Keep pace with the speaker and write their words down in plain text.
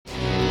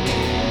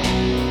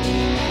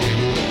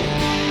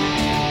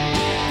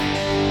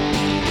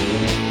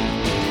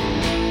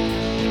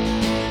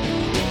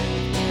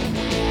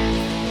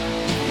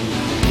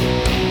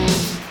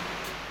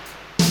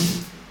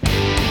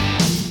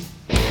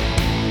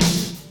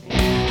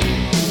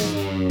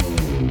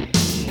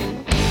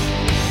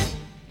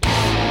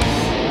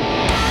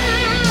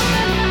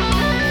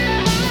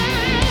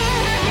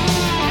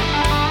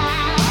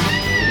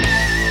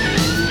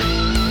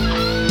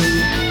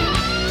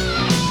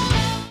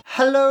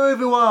Hello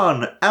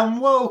everyone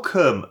and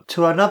welcome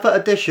to another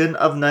edition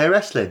of No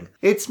Wrestling.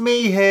 It's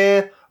me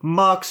here,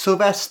 Mark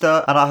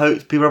Sylvester, and I hope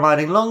to be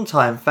reminding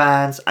long-time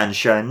fans and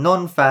showing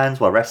non-fans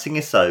why wrestling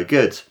is so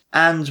good.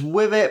 And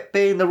with it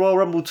being the Royal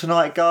Rumble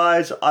tonight,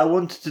 guys, I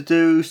wanted to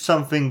do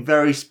something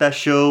very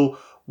special.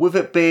 With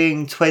it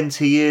being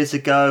 20 years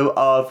ago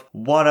of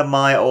one of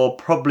my, or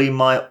probably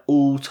my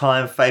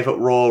all-time favourite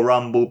Royal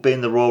Rumble,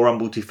 being the Royal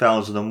Rumble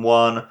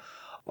 2001,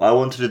 I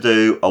wanted to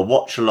do a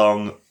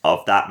watch-along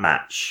of that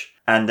match.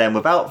 And then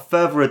without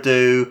further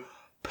ado,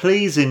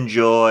 please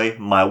enjoy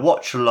my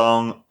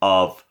watch-along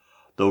of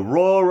the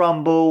Royal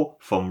Rumble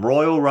from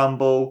Royal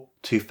Rumble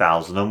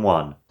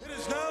 2001. It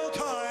is now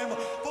time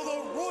for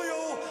the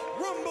Royal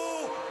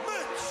Rumble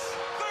match.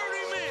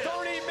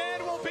 30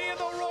 men will be in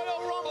the Royal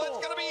Rumble. It's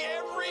going to be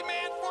every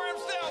man for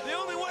himself. The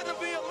only way to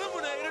be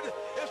eliminated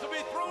is to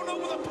be thrown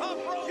over the top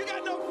rope. You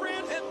got no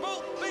friends and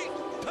both feet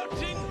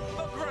Touching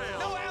the ground.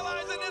 no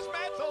allies in this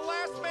match. The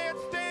last man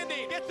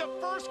standing gets a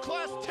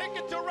first-class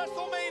ticket to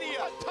WrestleMania.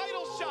 A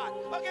title shot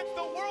against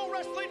the World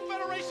Wrestling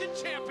Federation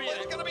champion.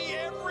 It's going to be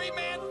every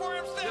man for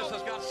This himself.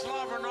 has got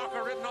slobber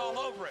knocker written all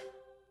over it.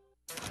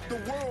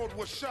 The world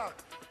was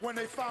shocked when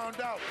they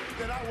found out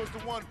that I was the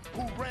one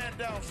who ran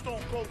down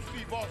Stone Cold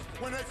Steve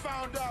Austin. When they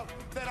found out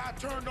that I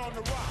turned on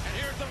The Rock. And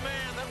here's the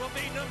man that will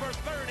be number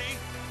 30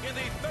 in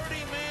the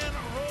 30-man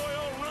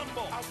Royal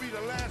Rumble. I'll be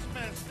the last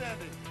man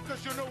standing.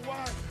 Because you know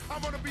why?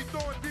 I'm going to be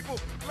throwing people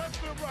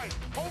left and right,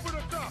 over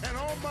the top, and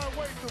on my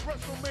way to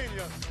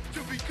WrestleMania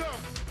to become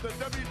the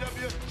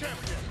WWF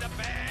champion. The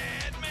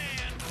bad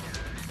man.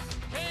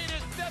 Kane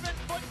is 7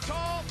 foot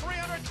tall,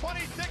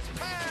 326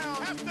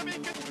 pounds. Has to be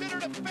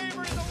considered a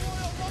favorite in the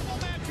Royal Rumble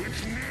match.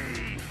 It's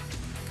me,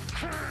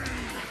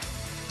 Kane,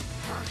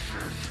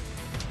 versus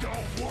the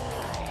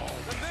world.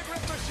 The Big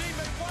Red Machine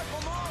may wipe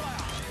them all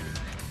out.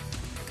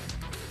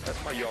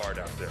 That's my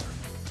yard out there.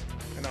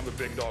 And I'm the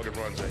big dog that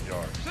runs that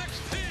yard. 6'10",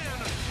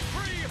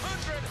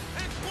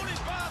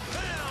 325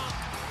 pounds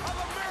of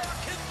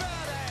American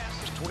badass.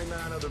 There's 29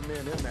 other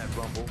men in that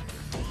rumble.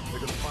 They're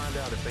gonna find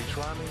out if they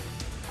try me,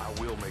 I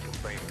will make them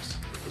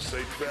famous. The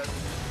safe bet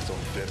is on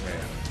the dead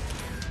man.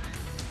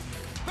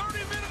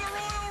 30 men in the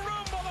Royal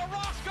Rumble. The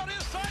Rock's got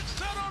his sights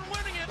set on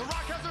winning it. The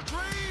Rock has a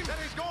dream that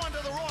he's going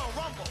to the Royal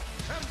Rumble.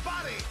 And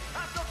body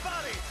after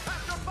body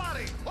after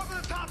body over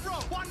the top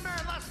rope. One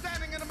man left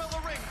standing in the middle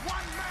of the ring.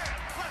 One man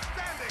left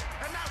standing.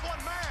 And that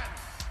one man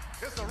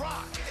is The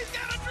Rock. He's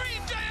got a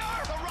dream,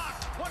 JR. The Rock,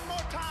 one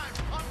more time,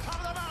 on top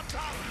of the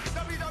mountaintop,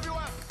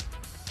 WWF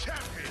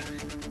champion.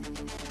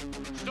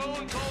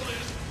 Stone Cold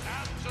is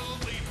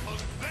absolutely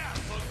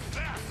possessed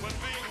with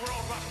being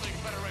World Wrestling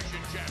Federation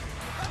champion.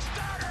 The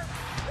starter,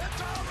 it's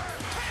over.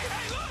 Hey,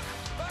 look,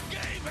 the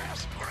game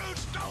has screwed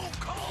Stone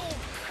Cold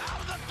out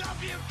of the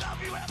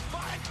WWF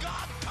My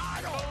God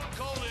title. Stone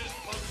Cold is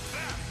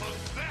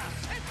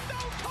possessed. It's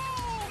Stone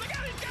Cold. Look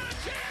out, he's got a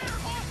chair.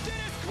 Austin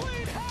is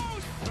clean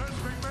house. Vince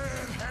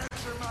McMahon,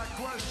 answer my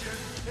question.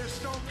 Is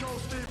Stone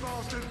Cold Steve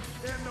Austin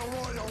in the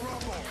Royal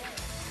Rumble?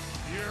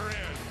 You're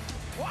in.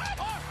 What?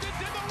 Austin's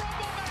in the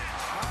Rumble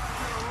match.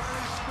 I'm gonna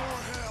raise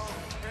more hell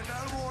in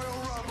that Royal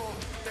Rumble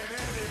than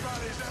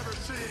anybody's ever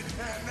seen,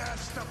 and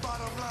that's the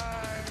bottom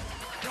line.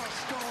 Cause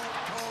Stone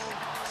Cold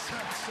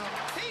said so.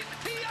 He's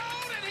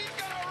PO'd and he's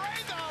gonna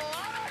raise a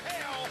lot of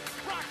hell.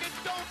 Rock and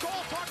Stone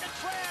Cold talking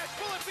trash.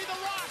 Will it be The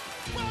Rock?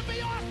 Will it be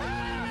Austin? Wait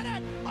a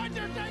minute.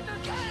 Undertaker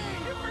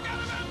Kane. You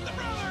forgot about the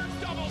brothers.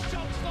 Double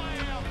choke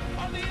slam.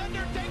 Are the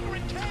Undertaker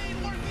and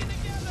Kane working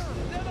together?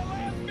 They're the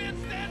last men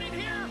standing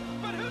here.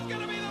 But who's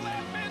gonna be the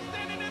last man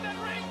standing in that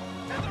ring?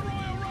 In the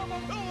Royal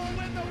Rumble. Who will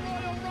win the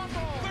Royal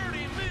Rumble?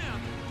 30 men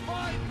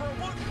fighting for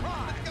one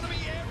prize. It's going to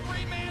be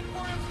every man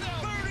for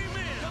himself. 30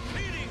 men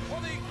competing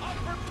for the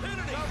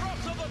opportunity to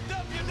wrestle the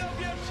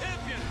WWF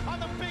champion. On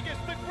the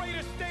biggest, the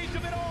greatest stage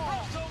of it all.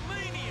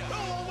 WrestleMania. Who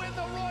will win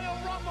the Royal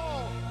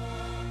Rumble?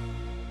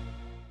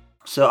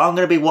 So I'm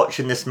going to be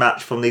watching this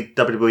match from the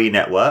WWE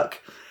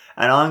Network,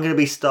 and I'm going to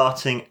be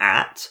starting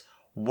at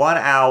 1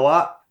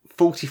 hour,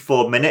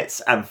 44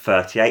 minutes and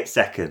 38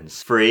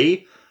 seconds.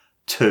 3,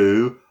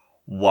 2,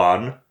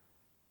 1,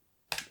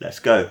 let's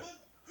go.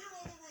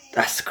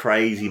 That's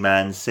crazy,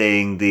 man,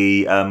 seeing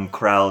the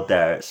crowd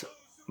there. It's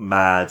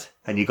mad.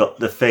 And you got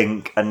the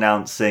Fink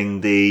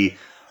announcing the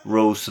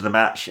rules to the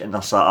match, and I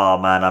was like, oh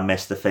man, I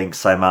missed the Fink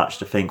so much.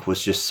 The Fink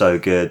was just so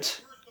good.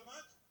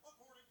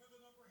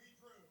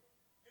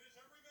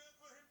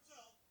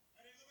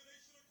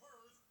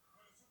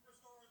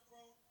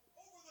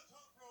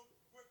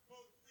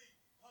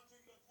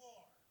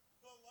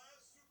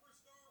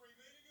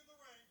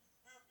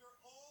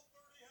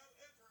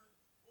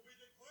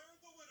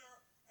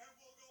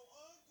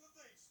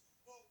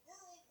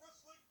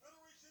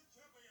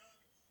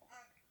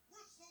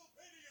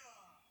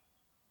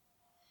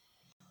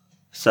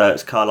 So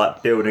it's kind of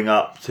like building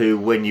up to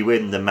when you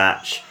win the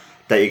match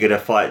that you're going to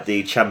fight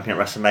the champion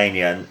at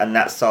WrestleMania. And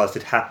that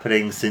started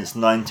happening since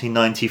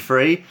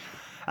 1993.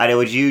 And it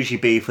would usually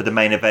be for the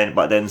main event.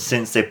 But then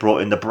since they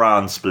brought in the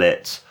brand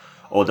split,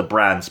 or the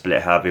brand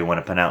split, however you want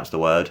to pronounce the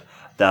word,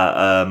 that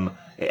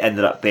it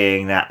ended up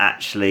being that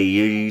actually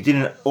you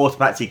didn't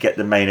automatically get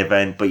the main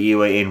event, but you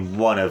were in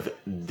one of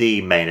the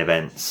main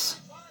events.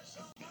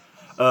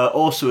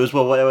 Also, as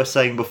well, what they were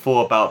saying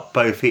before about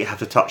both feet have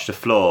to touch the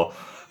floor,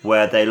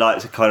 where they like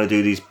to kind of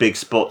do these big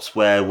spots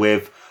where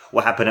with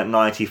what happened at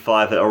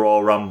 95 at a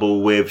Royal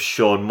Rumble with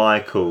Shawn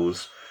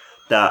Michaels,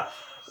 that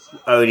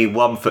only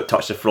one foot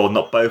touched the floor,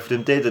 not both of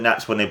them did, and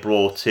that's when they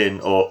brought in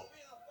or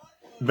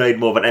made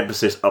more of an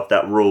emphasis of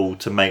that rule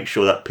to make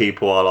sure that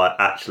people are like,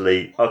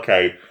 actually,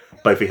 okay,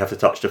 both of you have to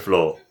touch the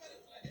floor.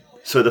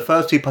 So the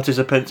first two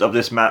participants of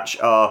this match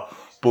are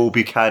Bull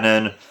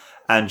Buchanan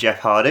and Jeff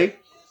Hardy.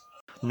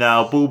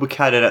 Now, Bull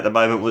Buchanan at the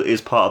moment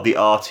is part of the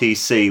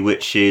RTC,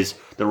 which is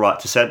the Right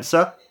to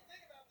Censor.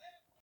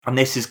 And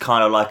this is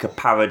kind of like a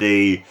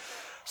parody,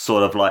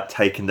 sort of like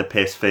taking the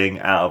piss thing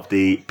out of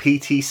the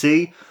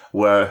PTC,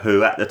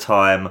 who at the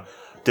time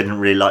didn't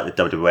really like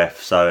the WWF.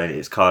 So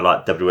it's kind of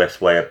like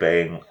WWF's way of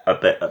being a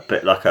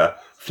bit like a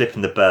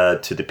flipping the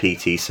bird to the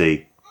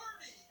PTC.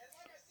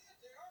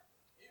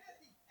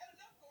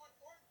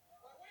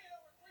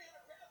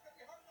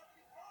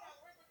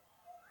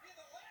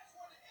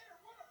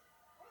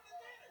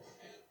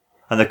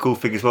 And the cool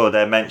thing as well,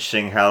 they're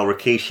mentioning how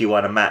Rikishi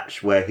won a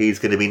match where he's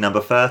going to be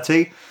number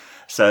 30.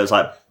 So it's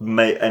like,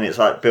 and it's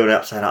like building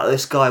up, saying, "Oh,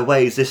 this guy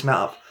weighs this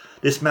amount.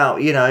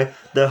 You know,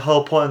 the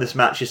whole point of this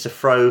match is to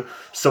throw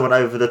someone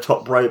over the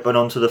top rope and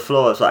onto the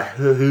floor." It's like,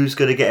 who's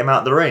going to get him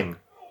out the ring?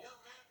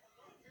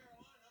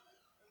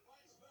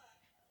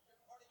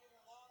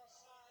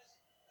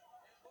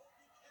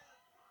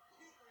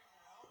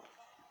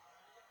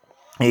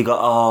 And you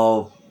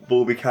got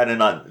Bull Buchanan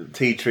like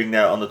teetering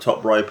there on the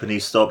top rope, and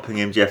he's stopping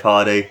him, Jeff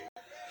Hardy.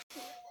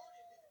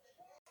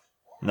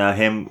 Now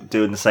him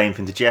doing the same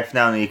thing to Jeff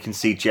now, and you can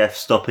see Jeff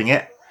stopping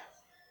it.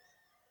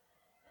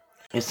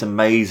 It's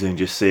amazing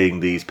just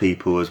seeing these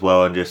people as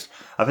well, and just,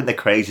 I think the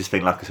craziest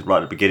thing, like I said right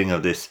at the beginning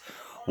of this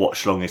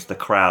watch-along, is the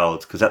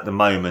crowds, because at the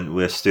moment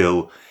we're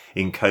still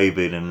in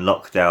COVID and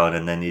lockdown,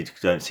 and then you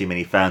don't see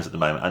many fans at the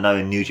moment. I know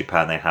in New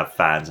Japan they have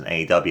fans in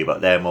AEW, but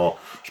they're more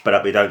spread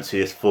up. We don't see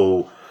this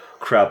full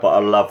crowd, but I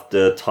love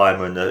the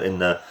timer in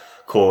the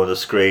corner of the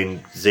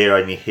screen,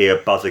 0, and you hear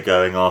a buzzer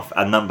going off,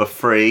 and number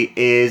 3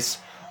 is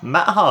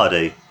Matt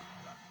Hardy.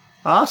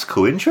 Oh, that's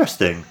cool,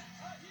 interesting.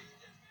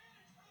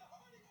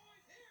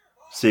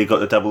 So you've got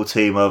the double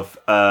team of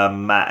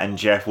Matt and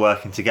Jeff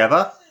working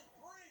together.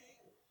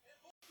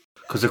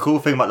 Because the cool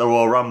thing about the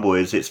Royal Rumble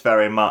is it's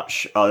very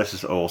much, this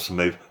is an awesome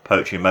move,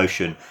 Poetry in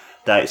Motion,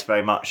 that it's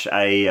very much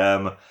a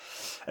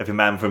every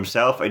man for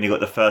himself, and you've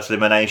got the first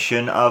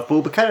elimination of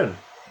Bull Buchanan.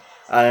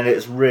 And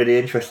it's really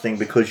interesting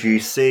because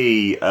you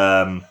see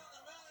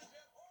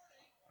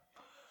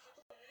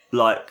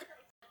like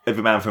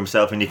every man for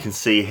himself, and you can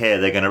see here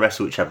they're going to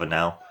wrestle each other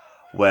now,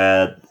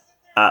 where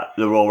at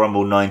the Royal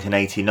Rumble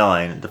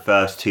 1989 the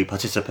first two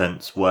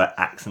participants were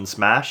Axe and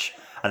Smash,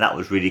 and that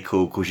was really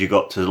cool because you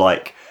got to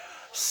like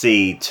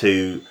see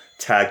two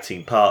tag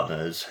team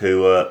partners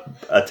who were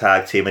a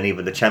tag team and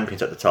even the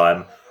champions at the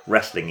time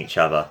wrestling each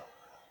other.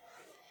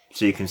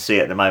 So you can see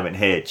at the moment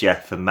here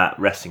Jeff and Matt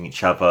wrestling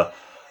each other,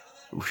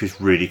 which is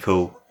really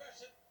cool.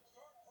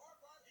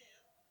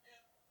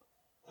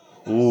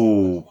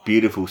 Ooh,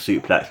 beautiful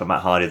suplex by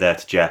Matt Hardy there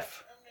to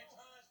Jeff.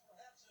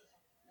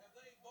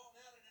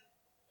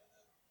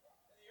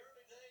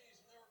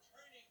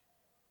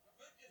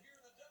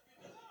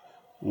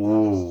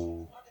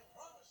 Ooh.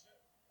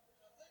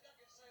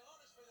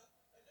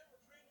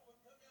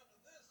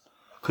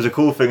 Because the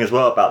cool thing as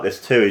well about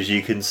this too is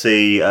you can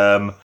see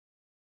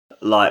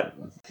like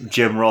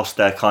Jim Ross,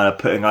 they're kind of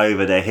putting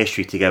over their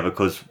history together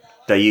because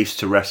they used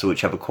to wrestle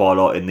each other quite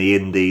a lot in the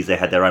indies. They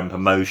had their own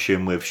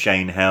promotion with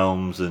Shane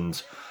Helms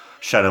and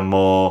Shannon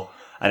Moore,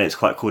 and it's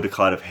quite cool to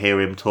kind of hear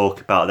him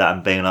talk about that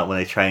and being like when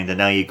they trained, and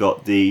now you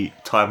got the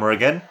timer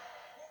again.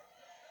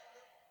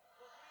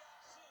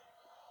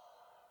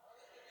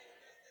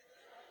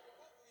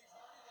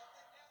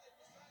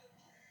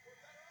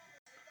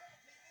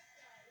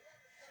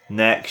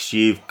 Next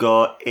you've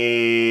got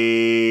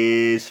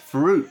is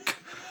Farouk.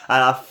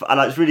 And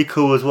it's really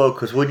cool as well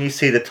because when you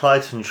see the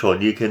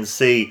Titantron, you can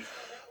see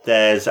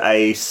there's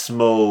a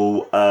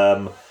small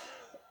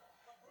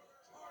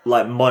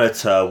like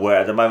monitor where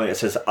at the moment it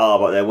says R,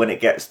 but then when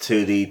it gets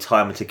to the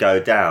timer to go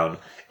down,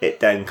 it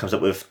then comes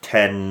up with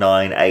 10,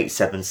 9, 8,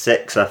 7,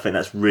 6. I think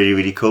that's really,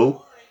 really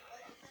cool.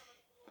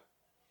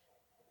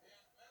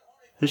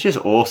 It's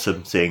just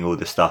awesome seeing all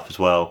this stuff as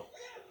well.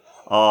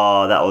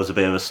 Oh, that was a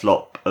bit of a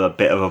slop, a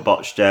bit of a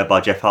botch there by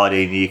Jeff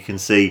Hardy, and you can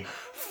see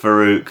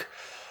Farouk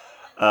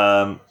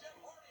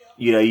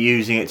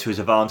using it to his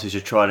advantage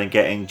of trying and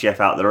getting Jeff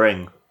out of the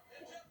ring.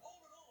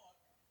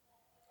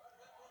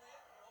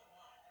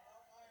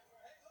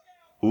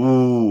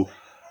 Ooh,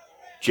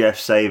 Jeff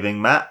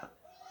saving Matt.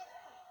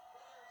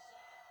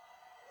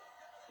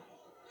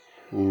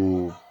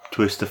 Ooh,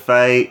 twist of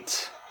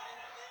fate.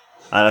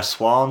 And a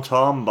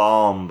swanton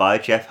bomb by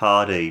Jeff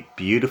Hardy.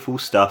 Beautiful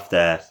stuff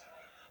there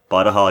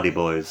by the Hardy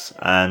Boys.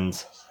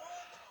 And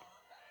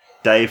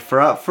Dave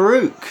throw out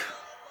Farouk.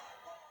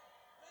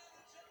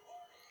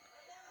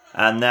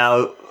 And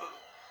now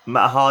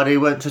Matt Hardy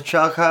went to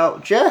chuck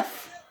out Jeff.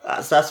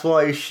 That's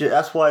why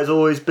that's why he's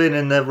always been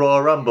in the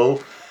Royal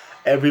Rumble.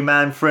 Every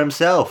man for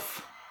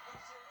himself.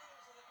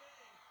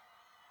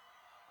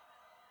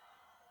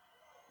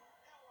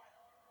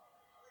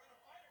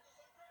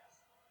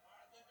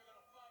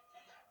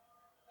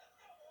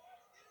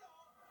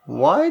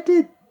 Why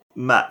did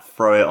Matt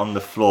throw it on the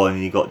floor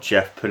and you got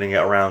Jeff putting it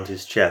around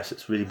his chest?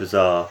 It's really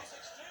bizarre.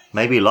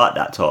 Maybe he liked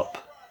that top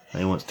and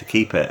he wants to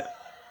keep it.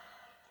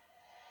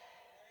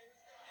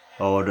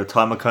 Oh, the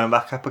timer coming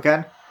back up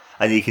again?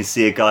 And you can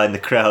see a guy in the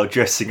crowd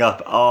dressing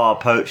up. Oh,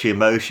 Poetry in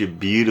Motion,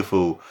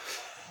 beautiful.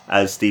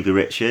 As Stevie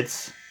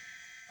Richards.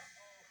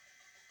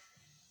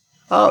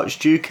 Oh, it's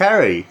Drew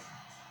Carey.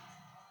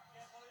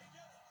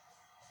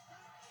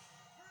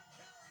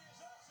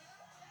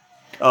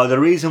 Oh, the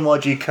reason why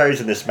Drew Carey's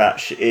in this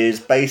match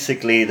is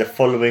basically the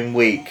following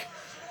week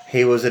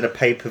he was in a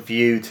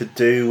pay-per-view to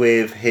do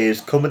with his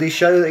comedy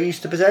show that he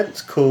used to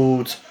present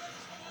called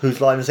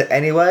Whose Line Is It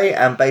Anyway?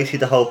 And basically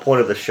the whole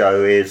point of the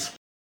show is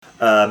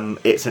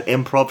it's an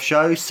improv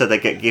show, so they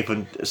get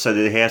given, so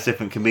that he has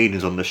different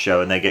comedians on the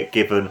show and they get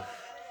given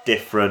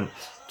different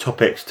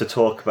topics to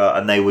talk about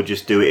and they would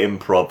just do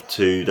improv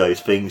to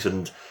those things.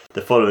 And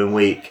the following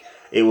week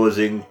it was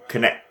in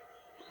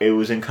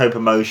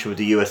co-promotion with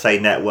the USA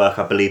Network,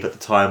 I believe at the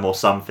time or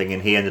something,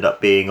 and he ended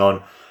up being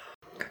on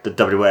the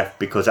WF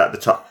because at the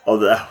time,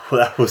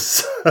 that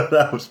was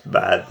that was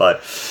bad by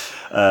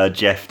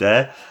Jeff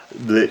there.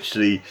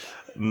 Literally,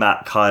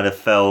 Matt kind of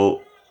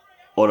fell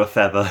on a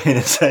feather in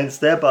a sense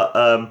there, but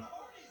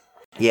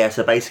yeah.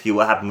 So basically,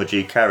 what happened with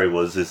Drew Carey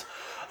is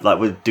like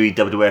with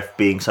WWF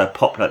being so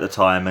popular at the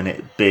time and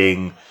it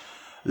being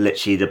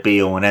literally the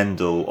be all and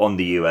end all on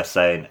the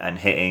USA and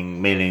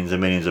hitting millions and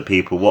millions of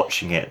people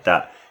watching it,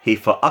 that he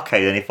thought,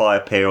 okay, then if I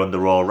appear on the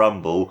Royal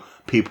Rumble,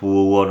 people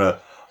will want to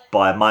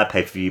buy my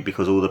pay-per-view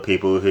because all the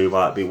people who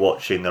might be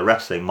watching the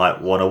wrestling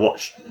might want to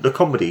watch the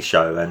comedy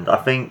show. And I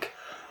think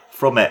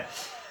from it,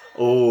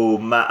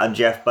 Matt and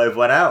Jeff both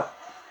went out.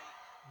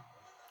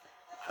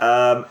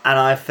 And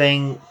I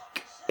think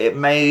it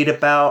made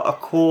about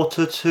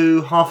 250,000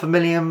 to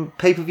 500,000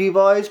 pay-per-view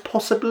buys,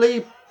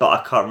 possibly, but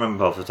I can't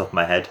remember off the top of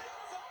my head.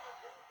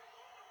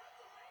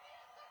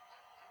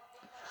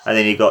 And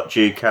then you got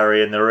Drew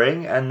Carey in the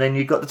ring, and then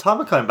you got the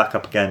timer coming back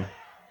up again.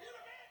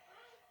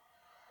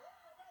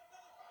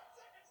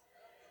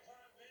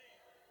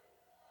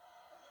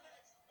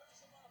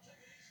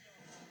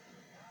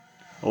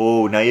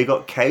 Oh, now you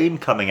got Kane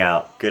coming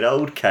out. Good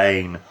old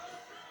Kane.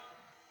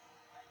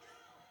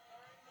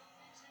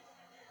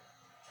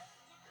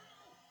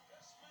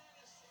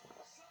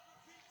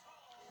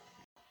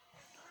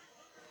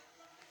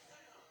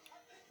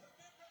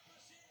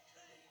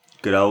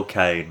 Good old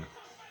Kane.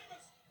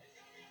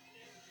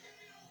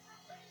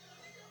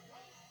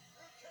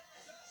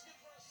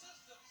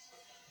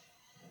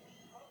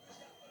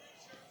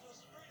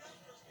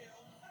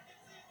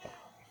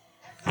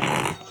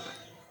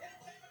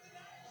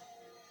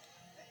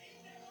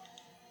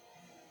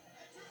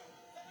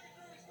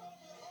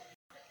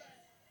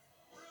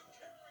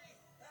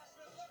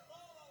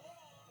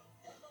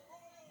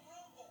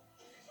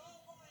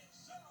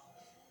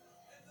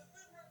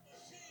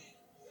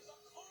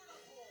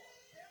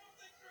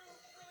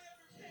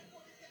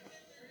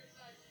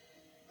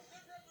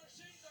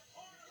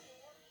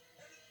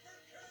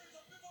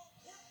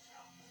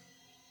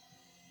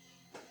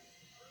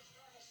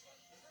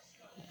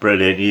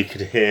 Brilliant. You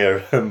could hear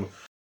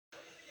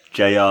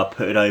JR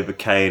putting over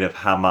Kane of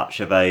how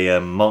much of a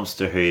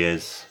monster he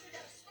is.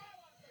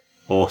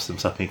 Awesome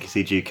stuff. You can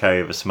see Drew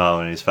Carey with a smile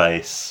on his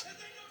face.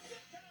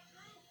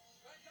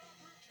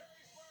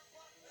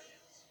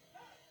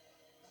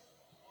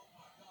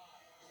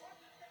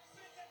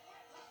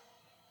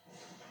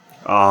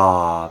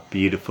 Ah,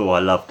 beautiful. I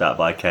love that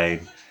by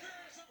Kane.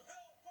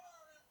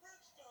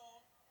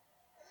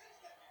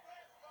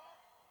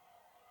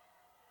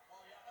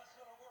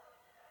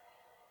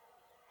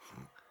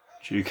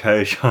 Drew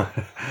Carey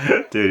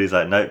dude, he's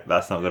like, nope,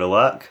 that's not going to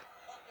work.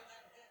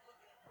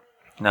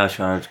 Now he's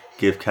trying to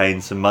give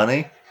Kane some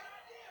money.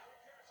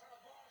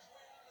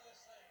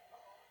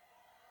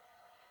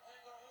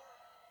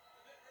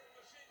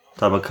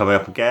 Timer coming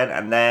up again,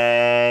 and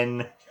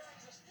then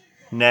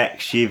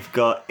next you've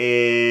got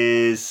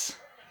is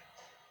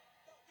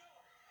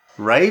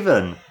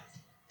Raven.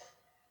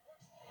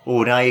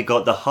 Oh, now you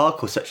got the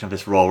hardcore section of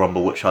this Royal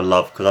Rumble, which I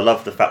love, because I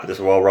love the fact that this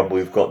Royal Rumble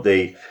we've got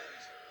the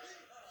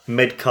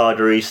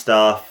mid-cardery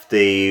stuff,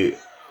 the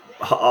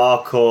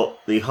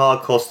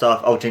hardcore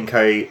stuff. Oh, Jim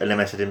Carrey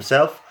eliminated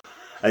himself,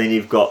 and then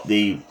you've got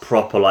the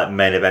proper like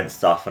main event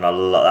stuff, and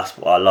that's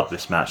what I love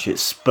this match.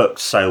 It's booked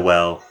so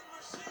well,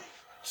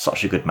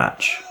 such a good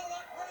match.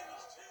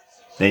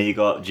 Then you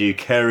got Drew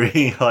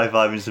Carey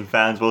high-fiving some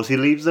fans whilst he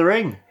leaves the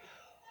ring.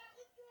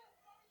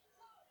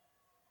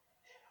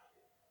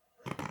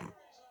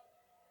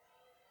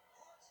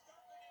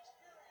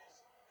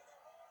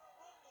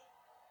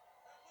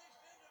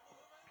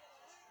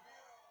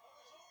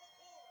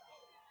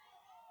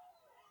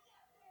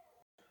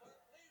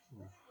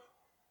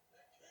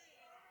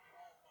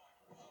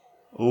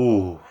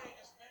 Ooh.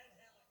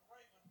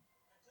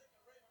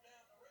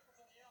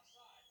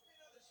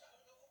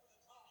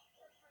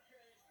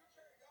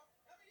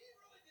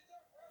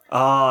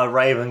 Ah,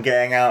 Raven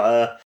getting out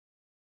a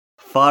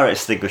fire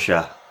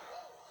extinguisher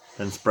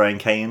and spraying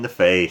Kane in the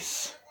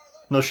face.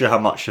 Not sure how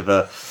much of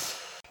a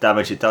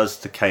damage it does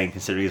to Kane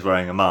considering he's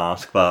wearing a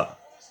mask, but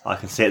I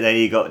can see it. There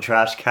you got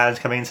trash cans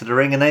coming into the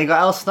ring, and there you got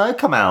Al Snow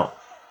come out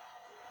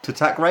to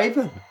attack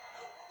Raven.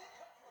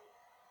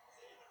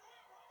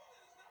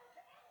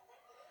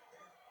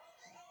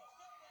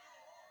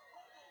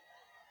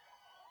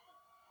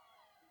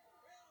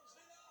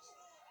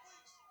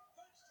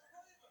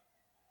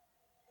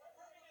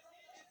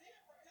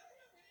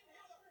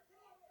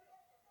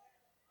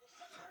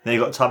 Then you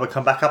got Timer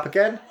come back up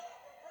again.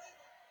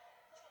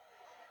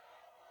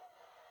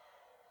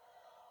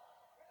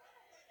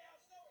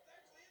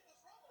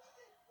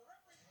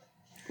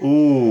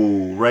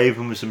 Ooh,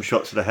 Raven with some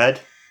shots to the head.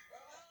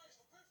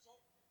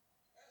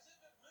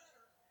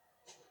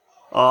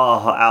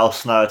 Oh, Al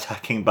Snow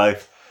attacking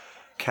both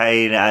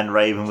Kane and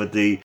Raven with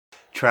the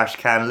trash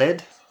can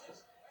lid.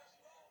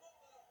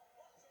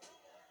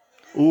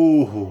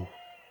 Ooh.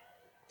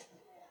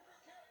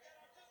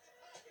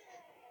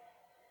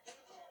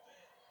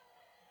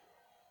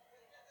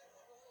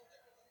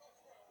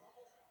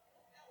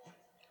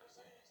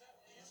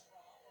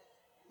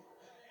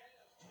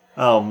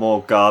 Oh,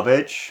 more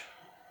garbage.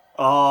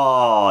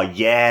 Oh,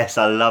 yes,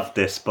 I love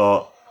this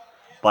spot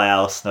by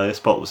Al Snow. This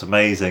spot was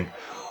amazing.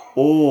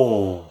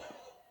 Oh.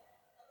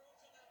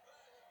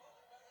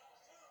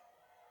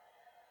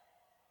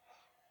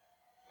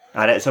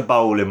 And it's a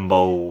bowling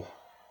ball.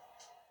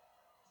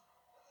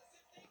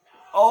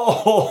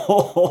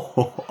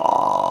 Oh.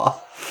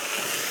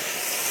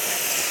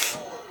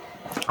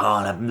 Oh,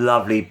 and a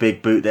lovely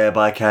big boot there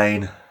by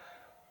Kane.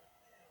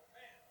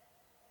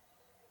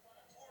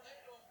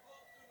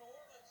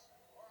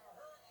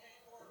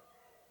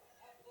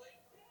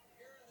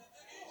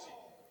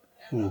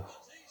 Ooh.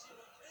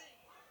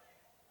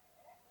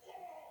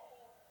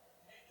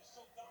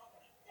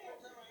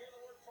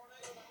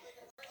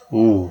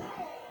 Ooh.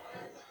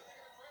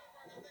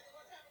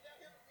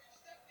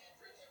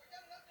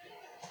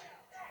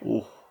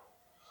 Ooh.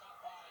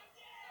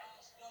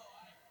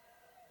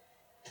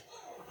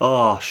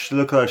 Oh,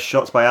 look at those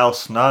shots by Al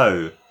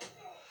Snow.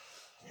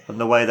 And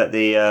the way that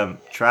the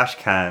trash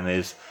can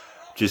is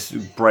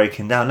just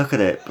breaking down. Look at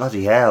it.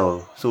 Bloody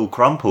hell. It's all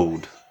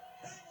crumpled.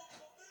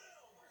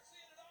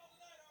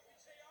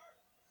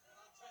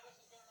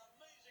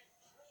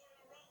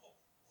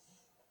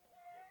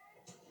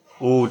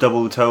 All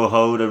double toe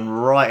hold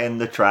and right in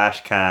the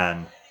trash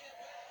can.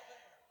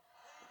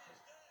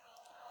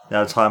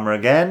 Now Timer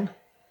again.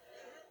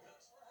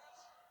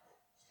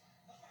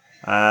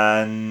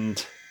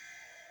 And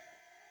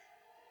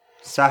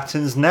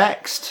Saturn's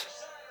next.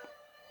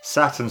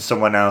 Saturn's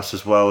someone else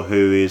as well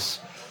who is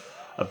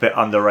a bit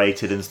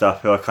underrated and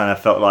stuff, who I kind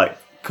of felt like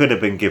could have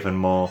been given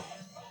more.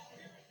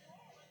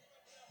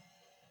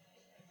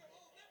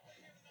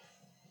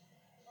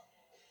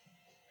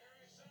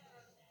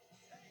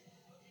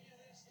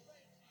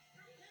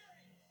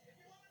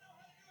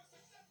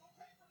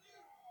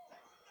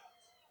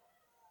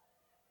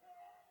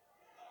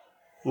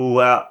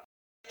 Ooh, out.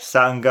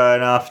 Saturn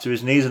going after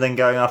his knees and then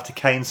going after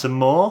Kane some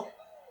more.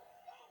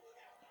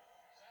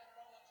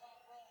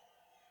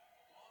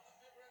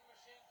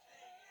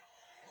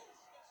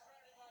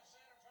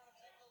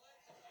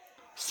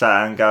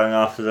 Saturn going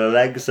after the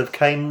legs of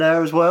Kane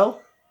there as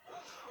well.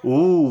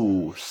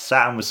 Ooh,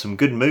 Saturn with some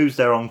good moves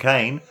there on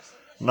Kane.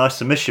 Nice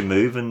submission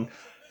move, and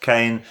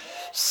Kane.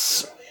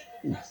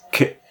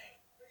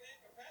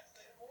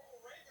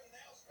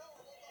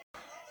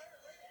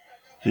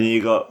 Then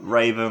you got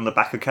Raven on the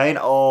back of Kane.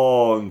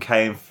 Oh, and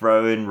Kane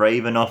throwing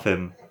Raven off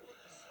him.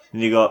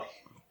 Then you got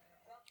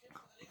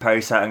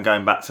Perry Saturn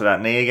going back to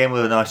that knee again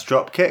with a nice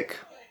drop kick.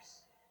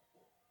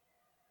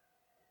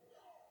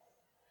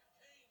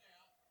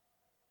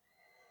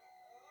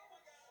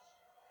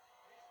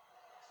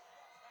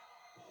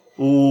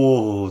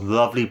 Ooh,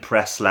 lovely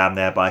press slam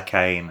there by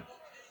Kane.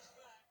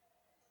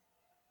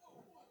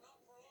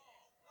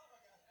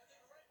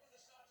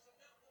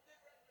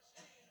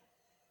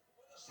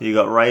 You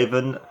got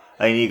Raven,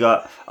 and you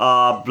got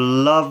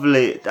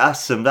lovely. That's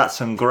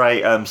some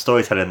great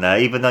storytelling there.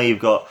 Even though you've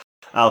got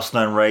Al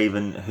Snow and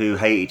Raven who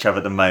hate each other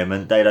at the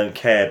moment, they don't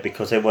care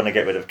because they want to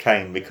get rid of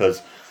Kane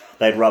because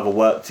they'd rather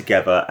work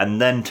together and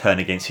then turn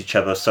against each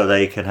other so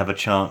they can have a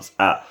chance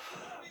at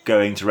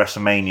going to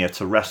WrestleMania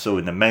to wrestle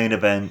in the main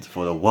event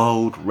for the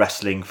World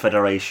Wrestling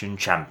Federation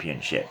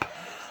Championship.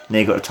 Now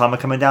you got the Timer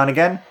coming down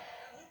again.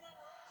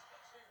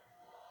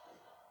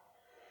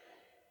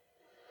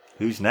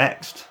 Who's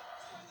next?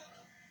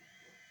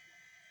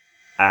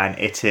 And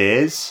it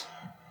is...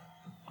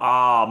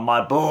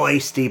 my boy,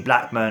 Steve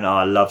Blackman.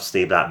 I love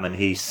Steve Blackman.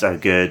 He's so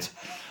good.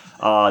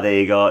 There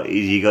you go.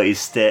 You got his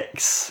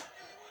sticks.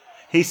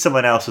 He's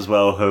someone else as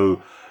well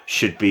who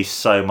should be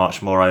so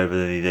much more over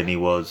than he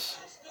was.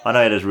 I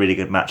know he had a really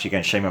good match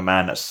against Shane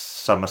McMahon at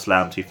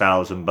SummerSlam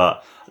 2000,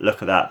 but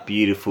look at that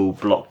beautiful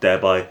block there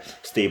by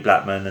Steve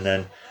Blackman, and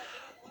then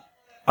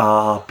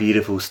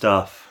beautiful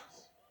stuff.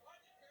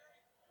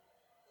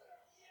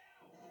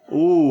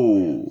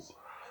 Ooh,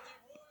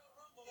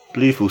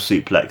 beautiful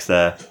suplex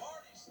there.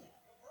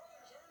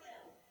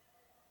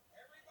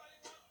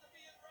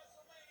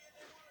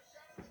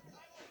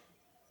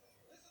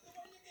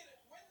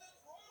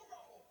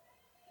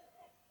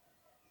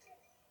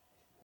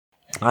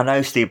 I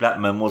know Steve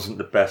Blackman wasn't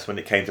the best when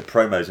it came to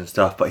promos and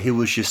stuff, but he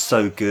was just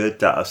so good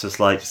that I was just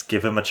like, just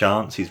give him a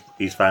chance.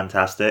 He's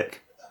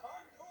fantastic.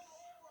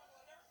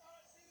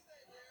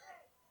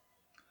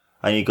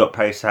 And you got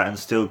Perry Saturn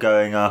still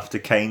going after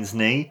Kane's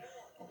knee.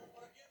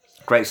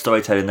 Great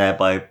storytelling there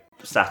by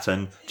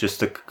Saturn, just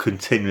to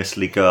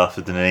continuously go after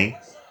the knee.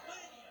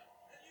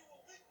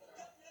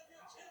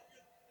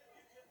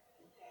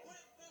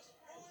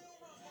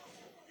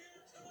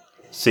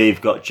 So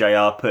you've got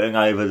JR putting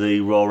over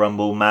the Royal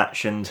Rumble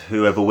match, and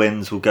whoever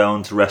wins will go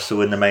on to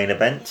wrestle in the main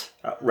event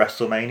at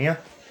WrestleMania,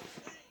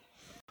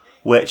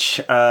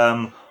 which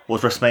was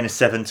WrestleMania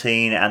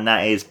 17, and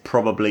that is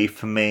probably,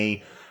 for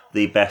me,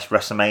 the best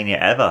WrestleMania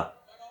ever.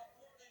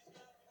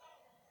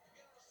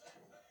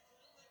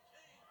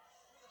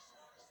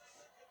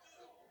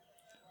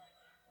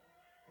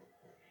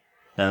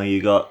 Now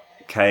you got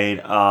Kane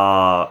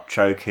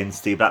choking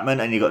Steve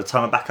Blackman, and you got the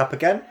timer back up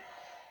again.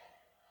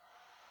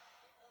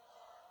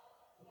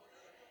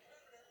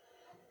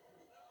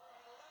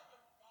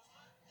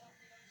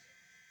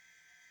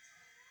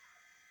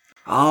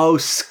 Oh,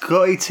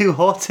 Scotty 2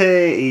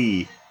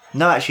 Hotty!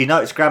 No, actually, no,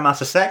 it's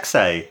Grandmaster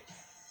Sexay.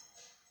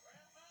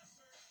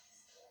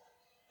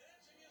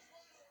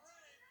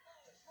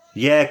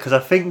 Yeah, because I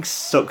think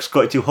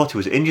Scotty 2 Hotty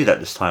was injured at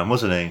this time,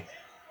 wasn't he?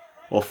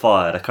 Or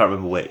fired, I can't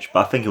remember which,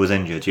 but I think he was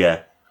injured,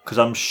 yeah. Because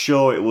I'm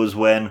sure it was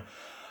when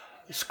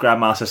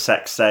Grandmaster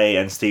Sexay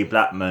and Steve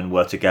Blackman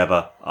were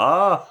together.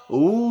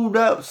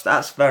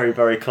 That's very,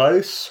 very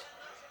close.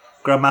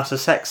 Grandmaster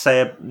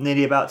Sexay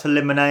nearly about to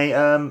eliminate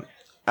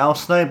Al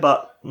Snow,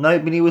 but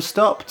nobody was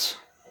stopped.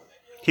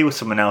 He was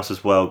someone else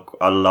as well.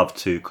 I love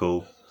Too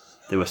Cool.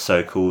 They were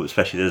so cool,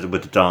 especially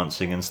with the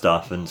dancing and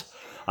stuff. And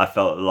I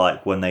felt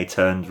like when they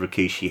turned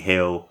Rikishi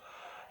heel,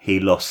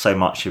 he lost so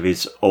much of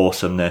his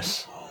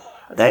awesomeness.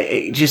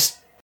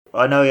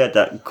 I know he had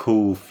that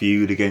cool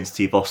feud against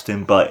Steve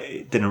Austin, but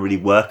it didn't really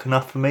work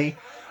enough for me.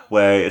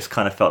 Where it's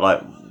kind of felt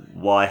like,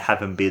 why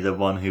have him be the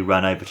one who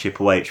ran over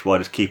Triple H? Why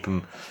just keep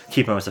him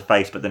as a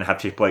face, but then have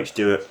Triple H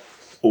do it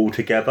all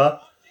together?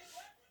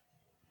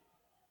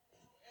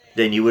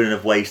 Then you wouldn't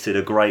have wasted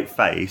a great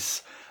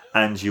face,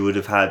 and you would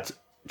have had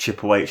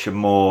Triple H a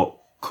more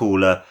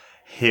cooler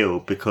heel,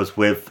 because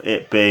with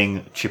it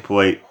being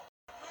Triple H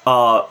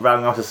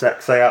rounding off the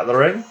Sexay out of the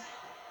ring,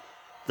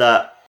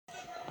 that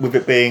with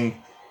it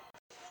being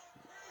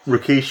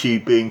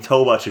Rikishi being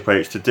told by Triple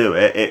H to do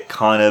it, it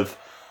kind of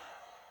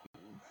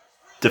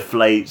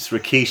deflates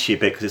Rikishi a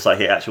bit, because it's like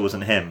it actually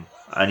wasn't him.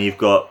 And you've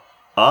got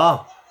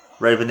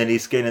Raven nearly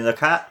skinning the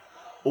cat.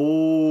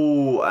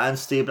 Ooh, and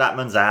Steve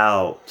Blackman's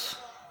out.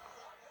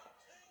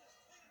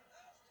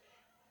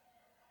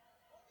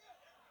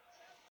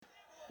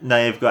 Now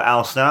you've got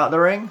Al Snow out of the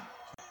ring.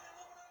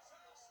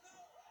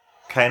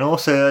 Kane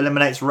also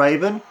eliminates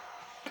Raven.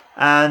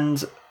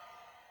 And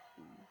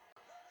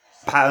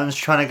Patton's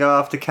trying to go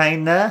after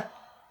Kane there.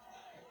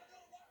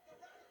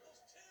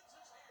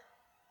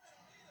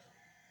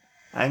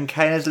 And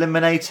Kane has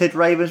eliminated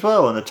Raven as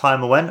well. And the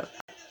timer went.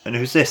 And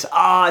who's this?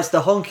 It's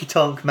the Honky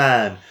Tonk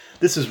Man.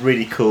 This was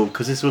really cool,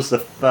 because this was the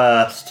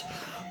first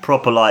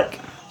proper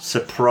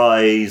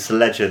surprise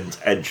legend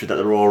entry at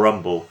the Royal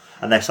Rumble.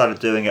 And they started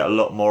doing it a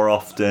lot more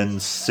often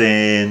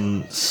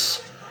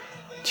since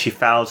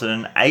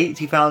 2008,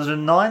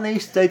 2009.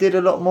 They did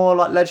a lot more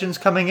legends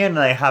coming in. And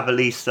they have at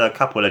least a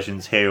couple of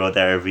legends here or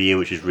there every year,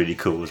 which is really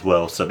cool as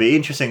well. So it'll be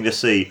interesting to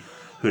see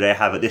who they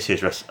have at this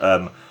year's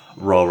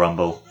Royal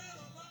Rumble.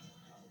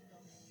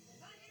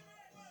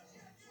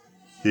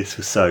 This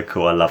was so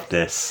cool. I love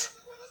this.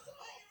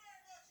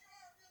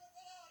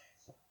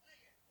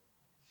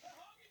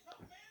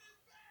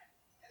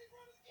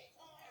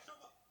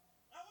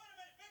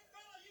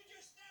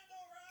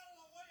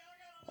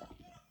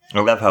 I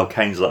love how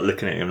Kane's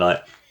looking at him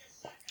like,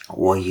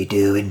 what are you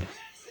doing?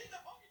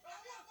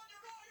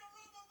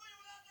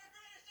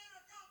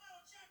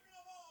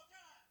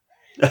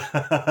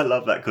 I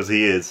love that, because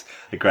he is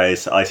the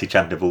greatest IC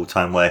champion of all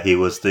time, where he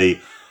was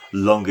the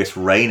longest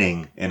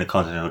reigning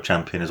Intercontinental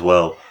Champion as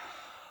well.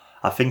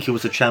 I think he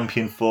was a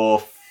champion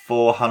for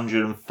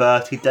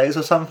 430 days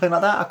or something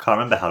like that. I can't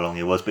remember how long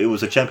he was, but he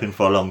was a champion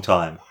for a long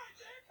time.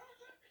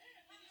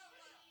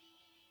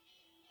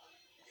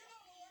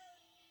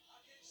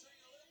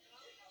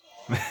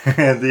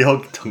 The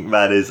Honky Tonk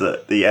Man is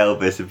the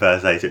Elvis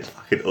impersonator. It's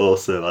fucking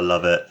awesome. I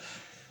love it.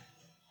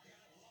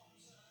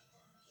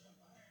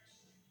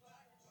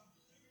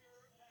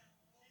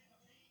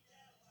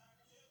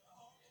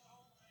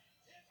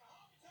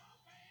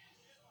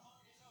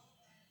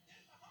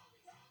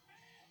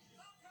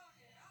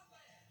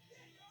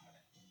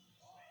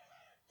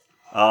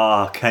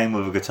 Ah, Kane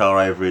with a guitar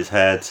over his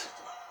head.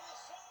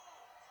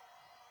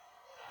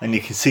 And you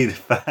can see the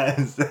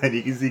fans, and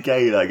you can see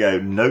Kane like go,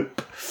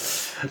 nope,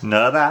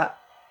 none of that.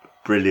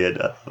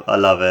 Brilliant. I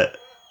love it.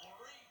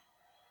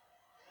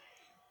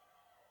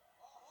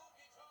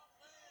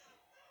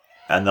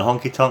 And the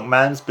Honky Tonk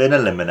Man's been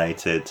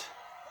eliminated.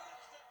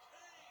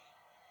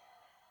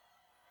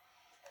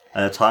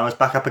 And the timer's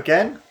back up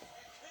again.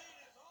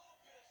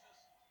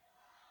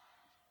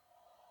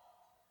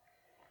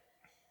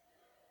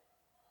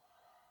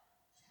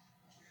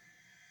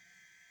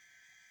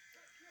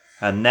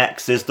 And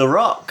next is The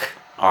Rock.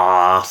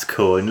 Ah, that's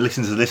cool. And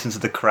listen to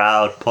the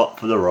crowd pop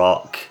for The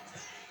Rock.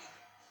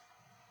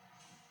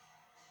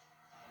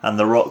 And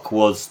The Rock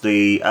was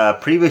the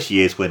previous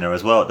year's winner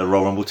as well at the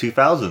Royal Rumble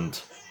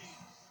 2000.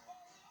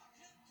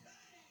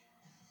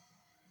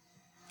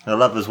 I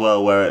love as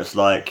well where it's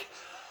like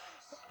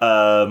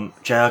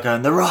JR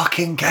going, The Rock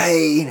and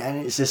Kane.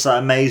 And it's just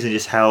like amazing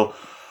just how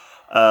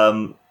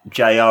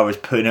JR is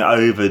putting it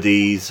over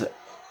these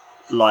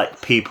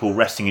like people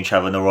wrestling each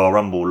other in the Royal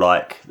Rumble.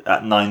 Like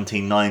at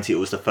 1990, it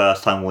was the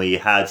first time we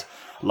had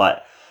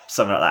like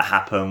something like that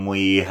happen.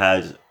 We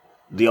had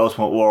the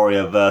Ultimate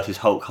Warrior versus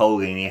Hulk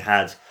Hogan. You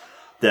had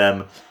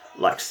them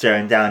like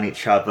staring down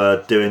each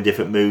other, doing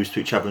different moves to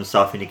each other and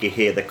stuff, and you could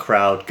hear the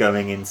crowd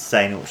going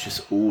insane. It was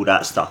just all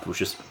that stuff. It was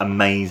just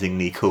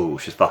amazingly cool. It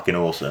was just fucking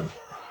awesome.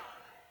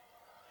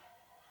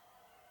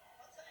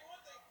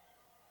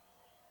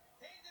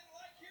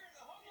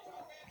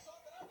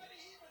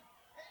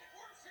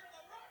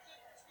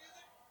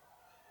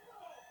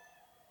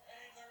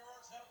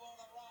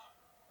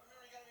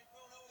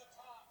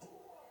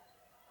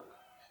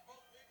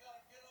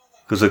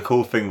 Because the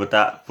cool thing with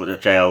that,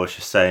 what JR was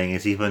just saying,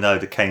 is even though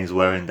the Kane's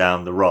wearing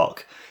down The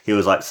Rock, he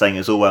was like saying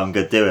it's all well and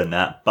good doing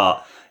that,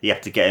 but you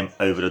have to get him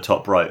over the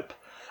top rope.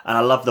 And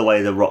I love the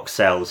way The Rock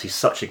sells. He's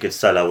such a good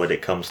seller when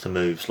it comes to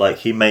moves. Like,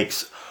 he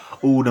makes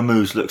all the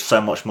moves look so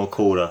much more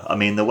cooler. I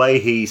mean, the way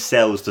he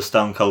sells the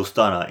Stone Cold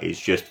Stunner is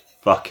just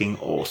fucking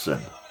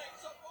awesome.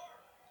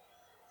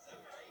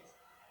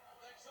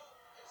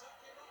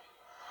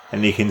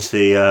 And you can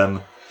see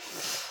the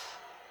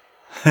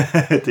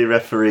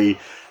referee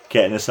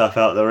getting the stuff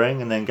out of the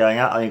ring and then going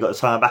out, and you've got the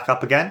timer back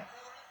up again.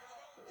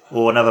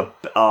 Or another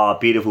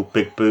beautiful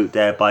big boot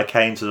there by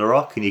Kane to The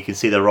Rock, and you can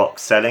see The Rock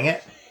selling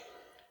it.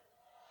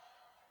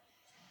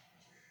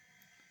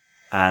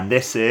 And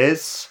this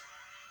is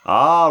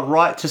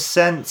right to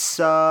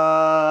censor.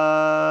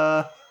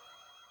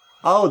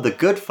 The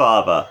Good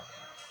Father,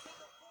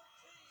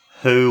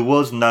 who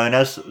was known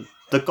as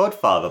the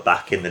Godfather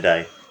back in the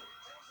day.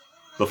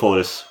 Before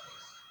this,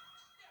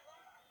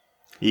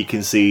 you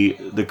can see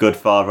the Good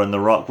Father and The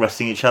Rock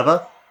wrestling each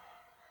other.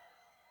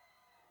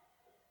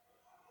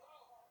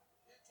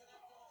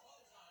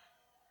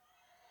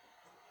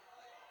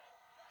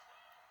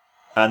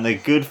 And the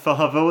Good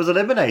Father was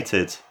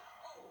eliminated.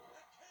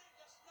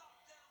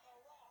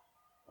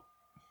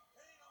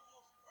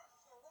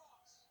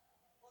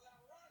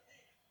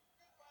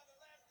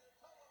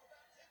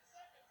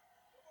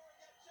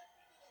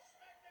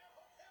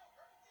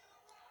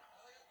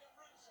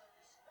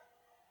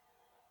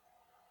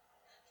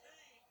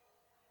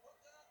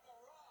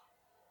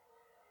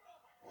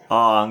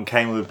 And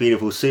Kane with a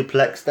beautiful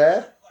suplex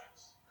there.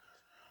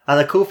 And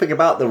the cool thing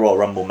about the Royal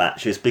Rumble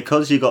match is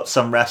because you got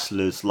some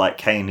wrestlers like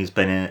Kane who's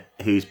been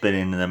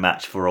in the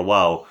match for a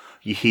while,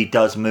 he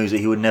does moves that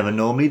he would never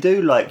normally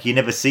do. Like, you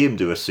never see him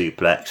do a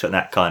suplex and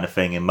that kind of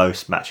thing in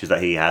most matches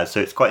that he has. So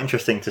it's quite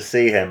interesting to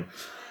see him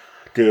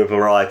do a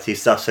variety of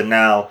stuff. So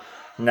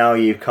now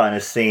you've kind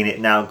of seen it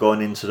now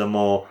going into the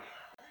more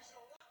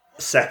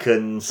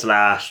second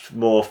 /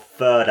 more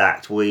third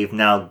act. We've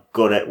now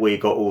got it. We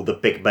got all the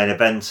big main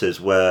eventers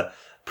where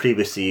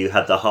previously you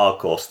had the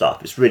hardcore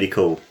stuff. It's really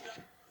cool.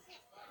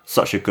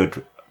 Such a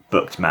good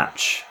booked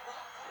match.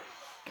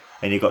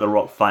 And you got The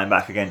Rock fighting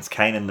back against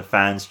Kane and the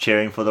fans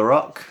cheering for The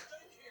Rock.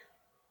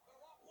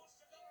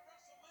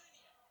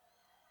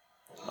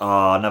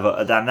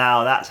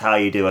 Now that's how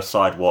you do a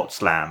sidewalk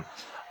slam.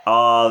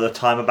 The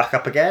timer back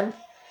up again.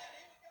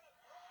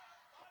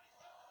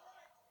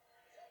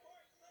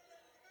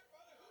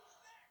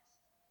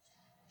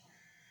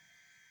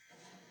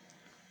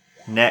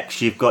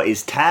 Next you've got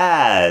is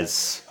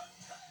Taz.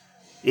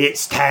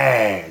 It's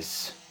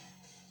Taz.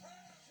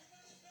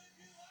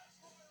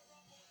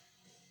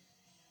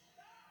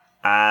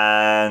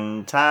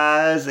 And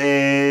Taz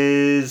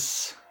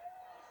is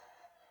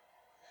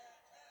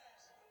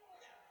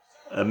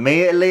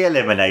immediately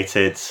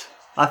eliminated.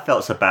 I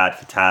felt so bad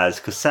for Taz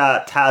because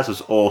Taz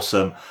was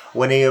awesome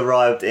when he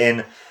arrived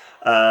in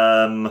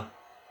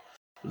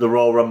the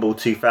Royal Rumble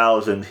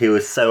 2000. He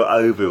was so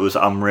over, it was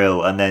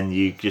unreal. And then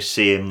you just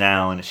see him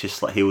now, and it's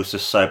just like he was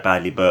just so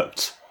badly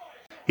booked.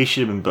 He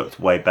should have been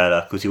booked way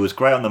better because he was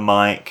great on the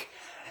mic.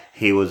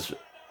 He was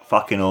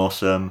fucking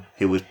awesome.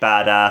 He was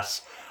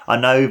badass. I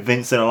know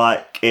Vince didn't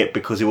like it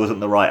because he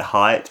wasn't the right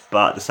height,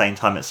 but at the same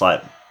time, it's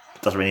like,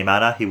 it doesn't really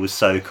matter. He was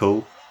so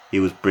cool. He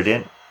was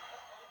brilliant.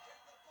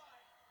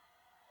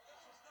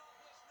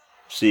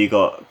 So you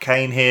got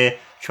Kane here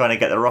trying to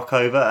get the Rock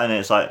over, and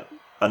it's like,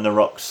 and the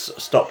Rock's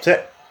stopped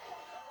it.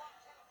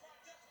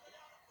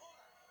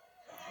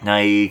 Now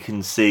you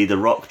can see the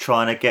Rock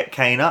trying to get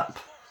Kane up,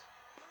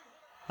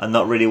 and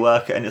not really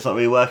working, and it's not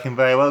really working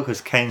very well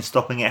because Kane's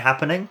stopping it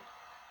happening.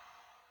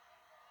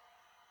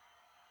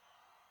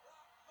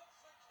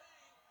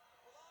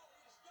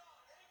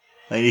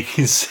 And you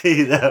can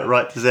see that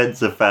right to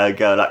centre fan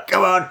go like,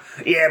 "Come on,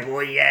 yeah,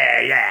 boy,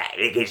 yeah,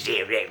 you can see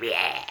it,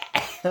 yeah."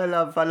 I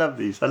love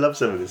these. I love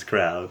some of this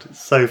crowd.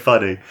 It's so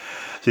funny.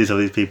 See some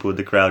of these people in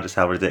the crowd, just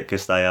how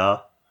ridiculous they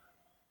are.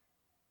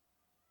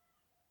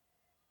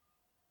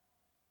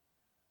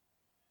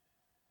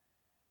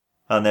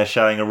 And they're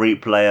showing a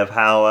replay of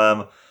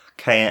how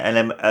Kane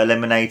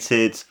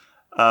eliminated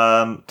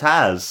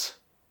Taz.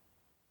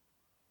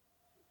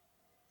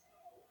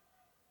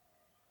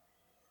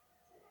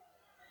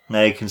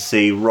 Now you can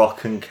see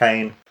Rock and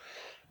Kane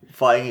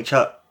fighting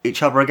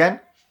each other again.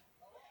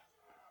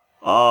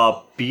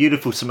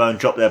 Beautiful Samoan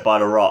drop there by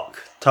The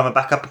Rock. Time it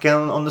back up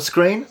again on the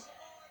screen.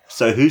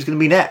 So who's going to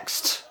be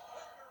next?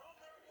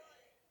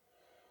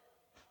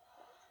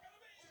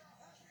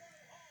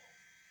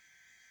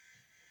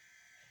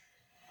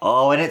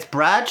 Oh, and it's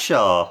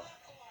Bradshaw.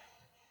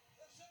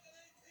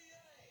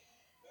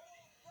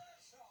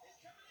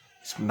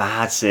 It's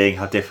mad seeing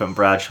how different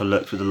Bradshaw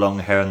looks with the long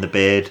hair and the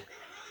beard.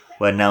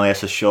 Where now he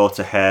has a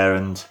shorter hair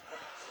and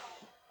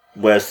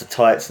wears the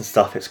tights and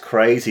stuff. It's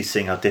crazy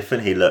seeing how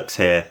different he looks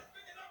here.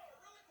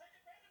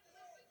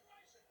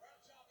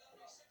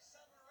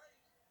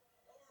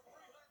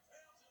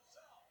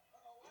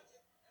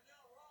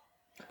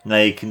 Now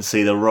you can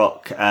see The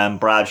Rock and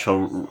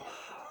Bradshaw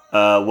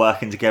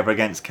working together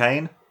against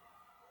Kane.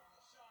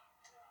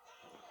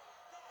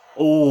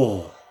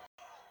 Oh.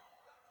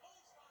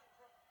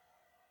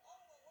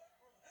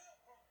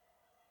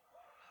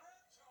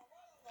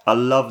 I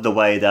love the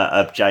way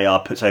that JR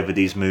puts over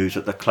these moves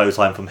at the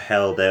clothesline from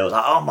hell there. I was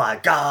like, oh my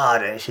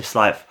god. It's just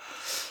like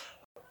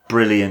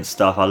brilliant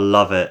stuff. I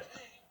love it.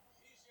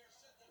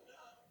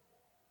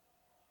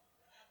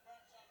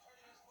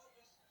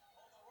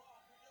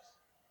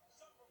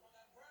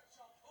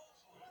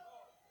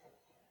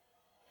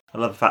 I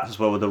love the fact as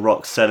well with The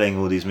Rock selling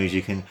all these moves.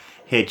 You can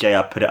hear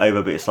JR put it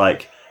over, but it's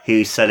like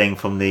he's selling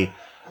from the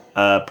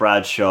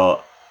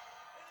Bradshaw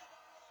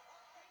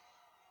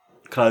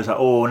clothesline.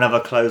 Oh, another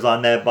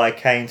clothesline there by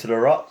Kane to The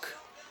Rock.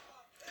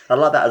 I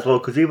like that as well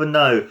because even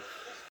though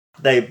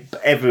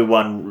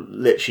everyone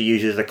literally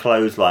uses a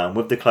clothesline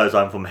with the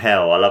clothesline from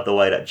hell, I love the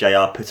way that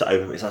JR puts it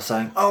over. It's like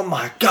saying, "Oh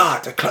my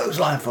god, the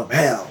clothesline from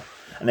hell,"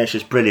 and it's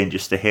just brilliant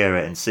just to hear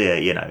it and see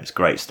it. You know, it's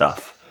great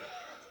stuff.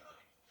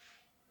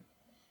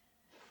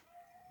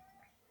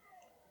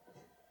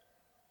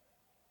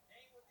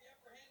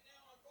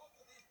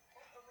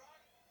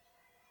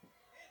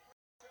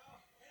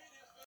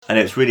 And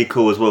it's really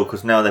cool as well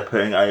because now they're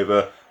putting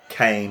over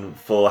Kane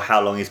for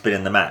how long he's been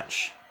in the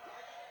match.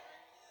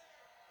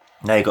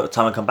 Now you've got the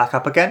time to come back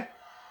up again.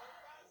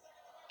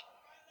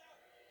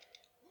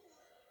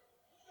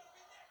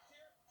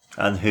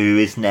 And who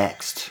is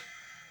next?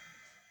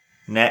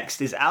 Next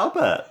is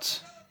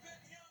Albert.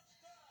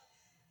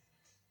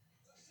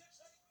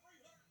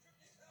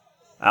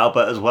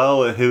 Albert as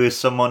well, who is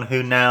someone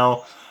who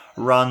now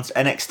runs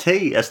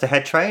NXT as the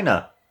head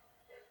trainer.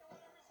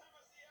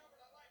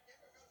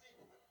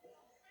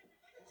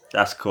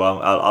 That's cool.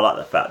 I like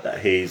the fact that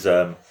he's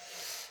done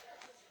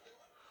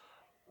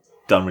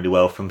really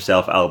well for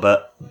himself,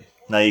 Albert.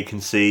 Now you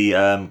can see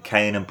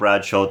Kane and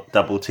Bradshaw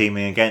double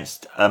teaming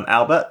against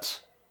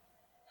Albert.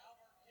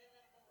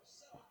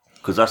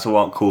 Because that's the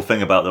one cool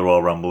thing about the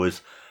Royal Rumble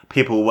is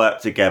people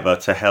work together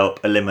to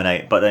help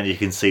eliminate. But then you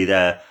can see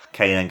there,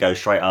 Kane then goes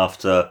straight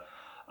after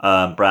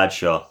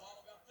Bradshaw.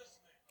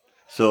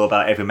 It's all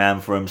about every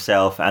man for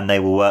himself, and they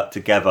will work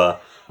together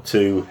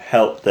to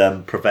help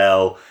them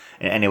prevail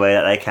in any way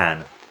that they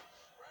can.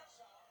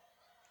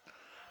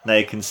 Now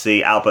you can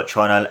see Albert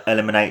trying to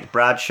eliminate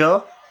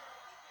Bradshaw.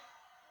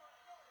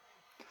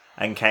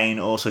 And Kane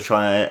also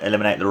trying to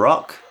eliminate The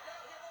Rock.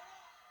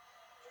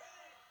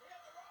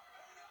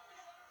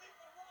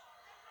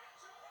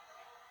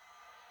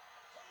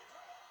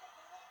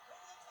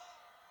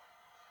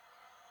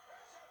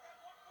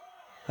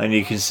 And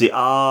you can see,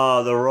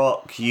 The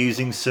Rock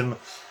using some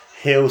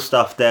heel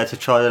stuff there to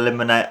try to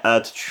eliminate,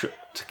 to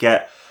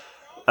get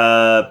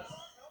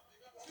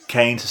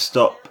Kane to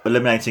stop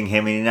eliminating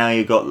him. And now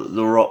you've got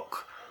The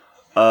Rock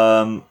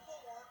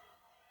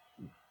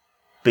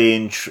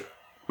being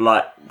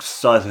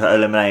starting to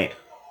eliminate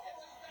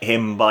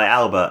him by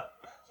Albert.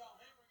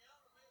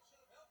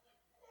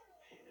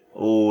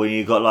 Oh, and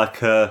you got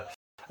like a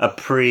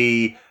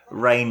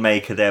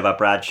pre-Rainmaker there by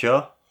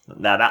Bradshaw.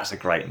 Now that's a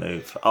great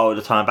move. Oh,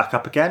 the time back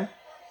up again.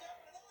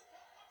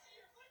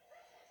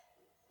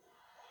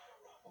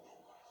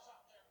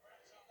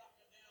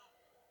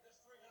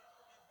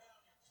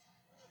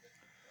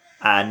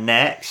 And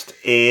next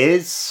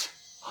is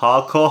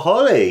Hardcore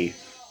Holly.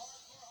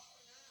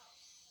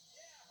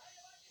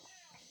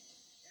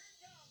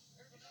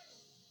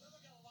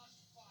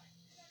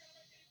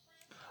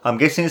 I'm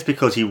guessing it's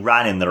because he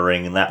ran in the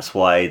ring and that's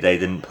why they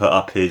didn't put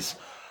up his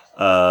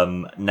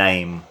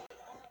name.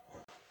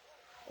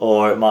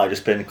 Or it might have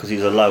just been because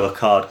he's a lower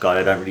card guy,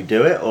 they don't really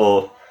do it.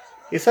 Or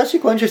it's actually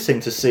quite interesting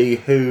to see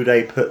who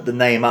they put the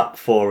name up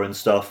for and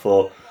stuff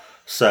for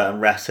certain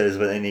wrestlers,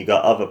 but then you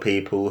got other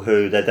people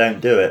who they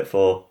don't do it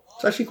for.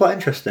 It's actually quite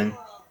interesting.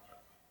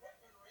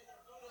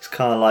 It's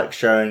kind of like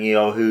showing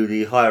you who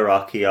the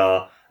hierarchy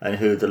are and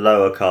who the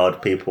lower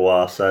card people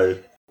are, so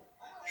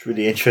it's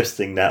really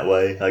interesting that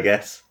way, I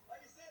guess.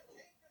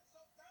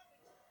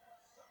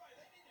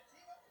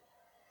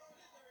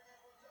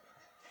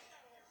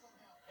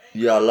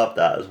 Yeah, I love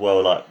that as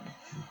well, like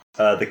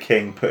the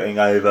King putting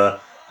over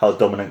how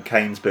dominant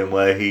Kane's been,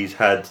 where he's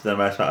had the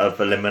most amount of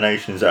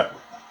eliminations at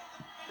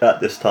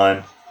this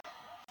time.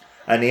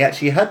 And he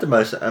actually had the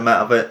most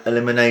amount of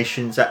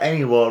eliminations at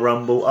any Royal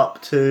Rumble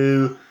up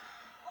to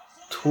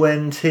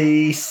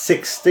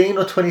 2016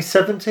 or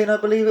 2017, I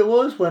believe it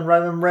was, when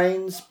Roman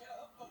Reigns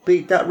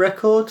beat that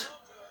record.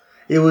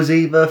 It was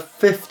either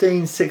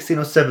 15, 16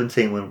 or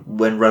 17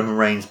 when Roman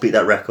Reigns beat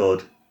that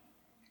record.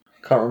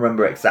 Can't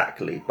remember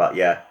exactly, but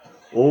yeah.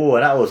 Oh,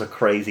 and that was a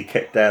crazy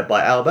kick there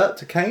by Albert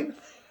to Kane.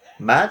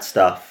 Mad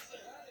stuff.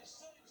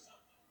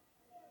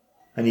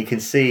 And you can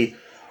see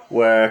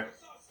where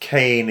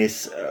Kane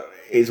was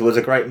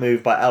a great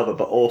move by Albert,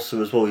 but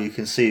also as well you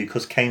can see,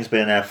 because Kane's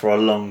been there for a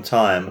long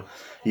time,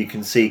 you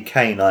can see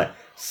Kane like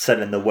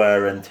selling the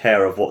wear and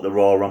tear of what the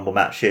Royal Rumble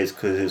match is,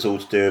 because it's all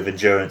to do with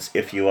endurance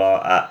if you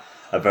are at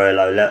a very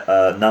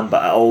low number.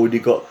 Oh, you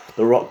got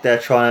The Rock there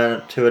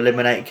trying to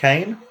eliminate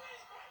Kane.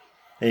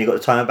 And you got the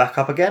timer back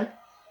up again.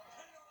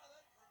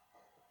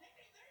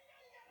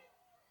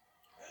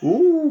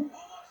 Ooh.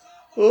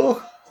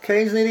 Oh,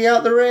 Kane's nearly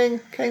out the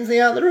ring.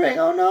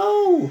 Oh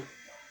no.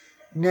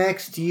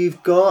 Next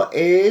you've got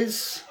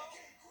is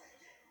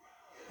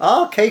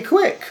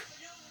K-Quick.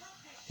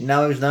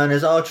 Now he's known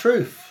as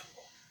R-Truth.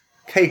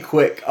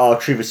 K-Quick,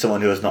 R-Truth is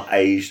someone who has not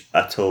aged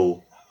at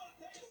all.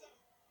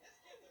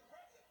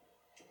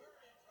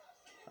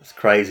 That's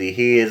crazy.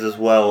 He is as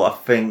well, I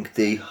think,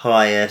 the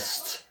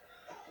highest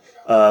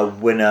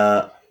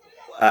winner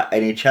at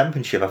any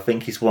championship. I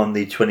think he's won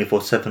the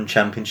 24/7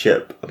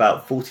 championship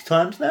about 40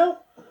 times now.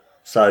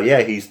 So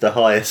yeah, he's the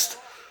highest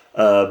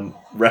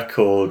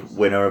record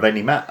winner of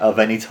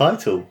any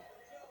title.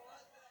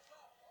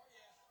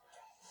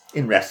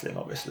 In wrestling,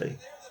 obviously.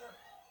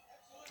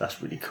 That's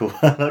really cool.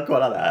 I quite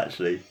like that,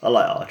 actually. I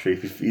like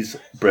R-Truth. He's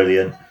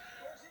brilliant.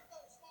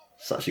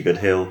 Such a good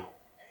heel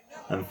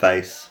and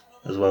face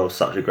as well.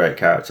 Such a great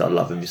character. I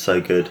love him. He's so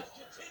good.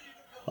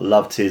 I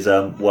loved his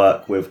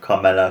work with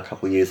Carmella a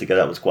couple of years ago.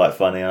 That was quite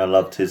funny. And I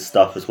loved his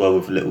stuff as well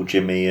with Little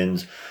Jimmy,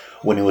 and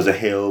when he was a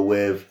heel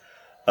with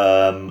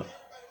The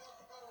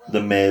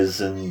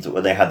Miz, and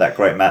when they had that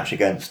great match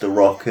against The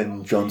Rock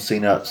and John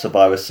Cena at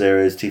Survivor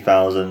Series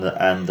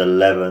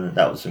 2011.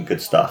 That was some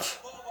good stuff.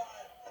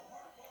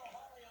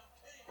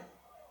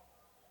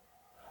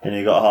 And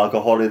you got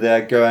Harker Holly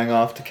there going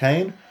after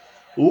Kane.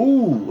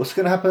 Ooh, what's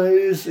going to happen?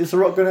 Is The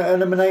Rock going to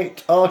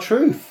eliminate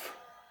R-Truth?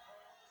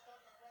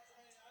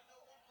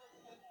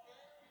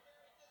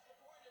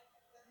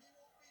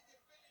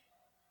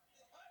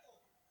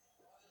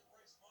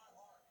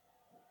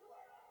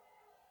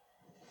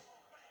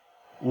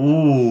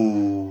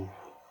 Ooh.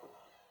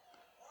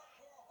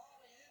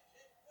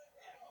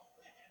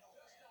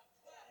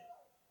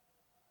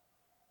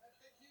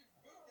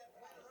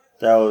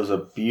 That was a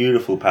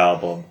beautiful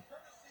powerbomb.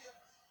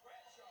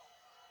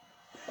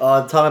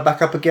 Time it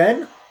back up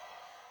again.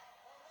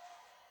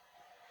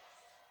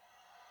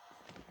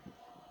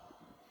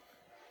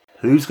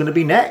 Who's going to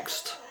be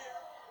next?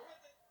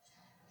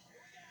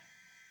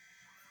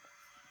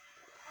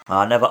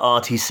 Another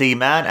RTC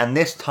man, and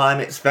this time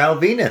it's Val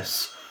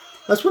Venus.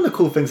 That's one of the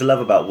cool things I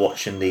love about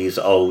watching these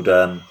old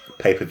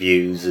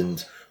pay-per-views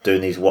and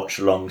doing these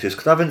watch-alongs, is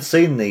because I haven't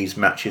seen these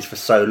matches for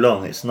so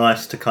long. It's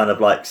nice to kind of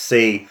like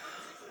see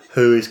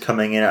who is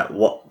coming in at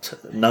what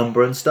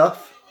number and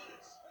stuff.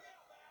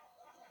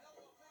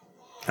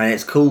 And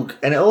it's cool,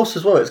 and it also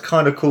as well, it's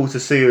kind of cool to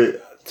see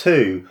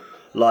too,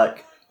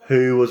 like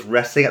who was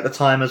wrestling at the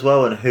time as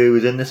well, and who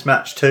was in this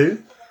match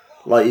too.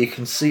 Like you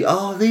can see,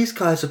 these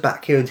guys are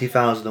back here in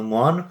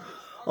 2001.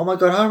 Oh my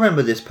god, I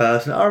remember this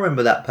person. I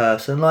remember that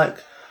person. Like,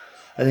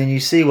 and then you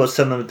see what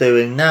some of them are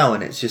doing now,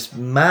 and it's just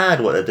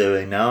mad what they're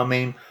doing now. I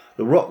mean,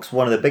 The Rock's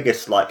one of the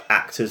biggest like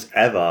actors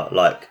ever.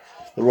 Like,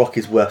 The Rock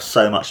is worth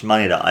so much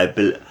money that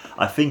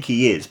I think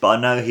he is, but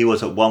I know he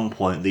was at one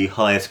point the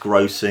highest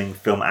grossing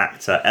film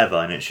actor ever,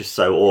 and it's just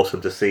so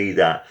awesome to see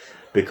that,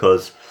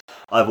 because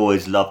I've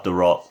always loved The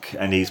Rock,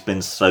 and he's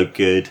been so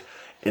good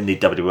in the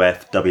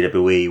WWF,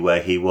 WWE,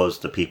 where he was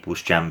the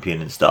People's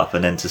Champion and stuff,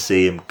 and then to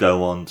see him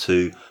go on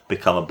to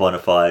become a bona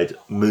fide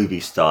movie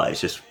star, it's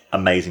just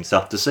amazing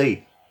stuff to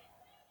see.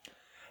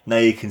 Now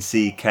you can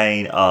see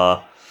Kane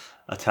are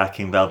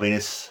attacking Val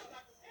Venus.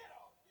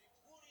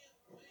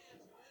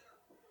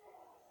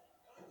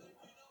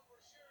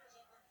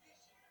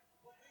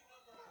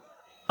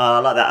 I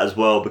like that as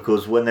well,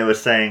 because when they were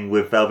saying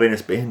with Val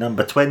Venus being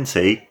number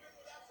 20,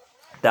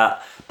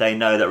 that they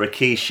know that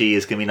Rikishi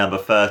is going to be number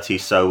 30.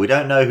 So we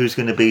don't know who's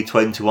going to be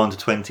 21 to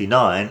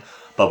 29,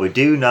 but we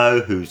do know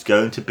who's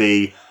going to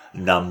be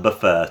number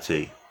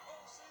 30.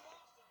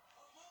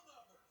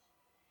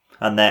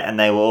 And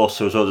they were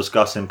also sort of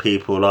discussing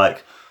people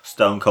like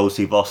Stone Cold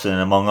Steve Austin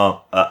and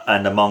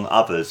among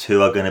others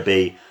who are going to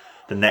be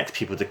the next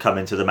people to come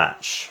into the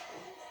match.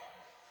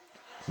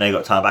 Now you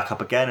got time back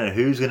up again, and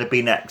who's going to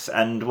be next?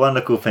 And one of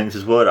the cool things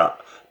as well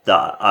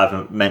that I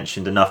haven't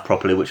mentioned enough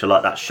properly, which I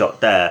like that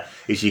shot there,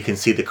 is you can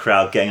see the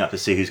crowd getting up to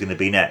see who's going to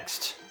be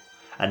next.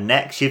 And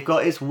next you've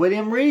got is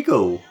William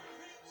Regal.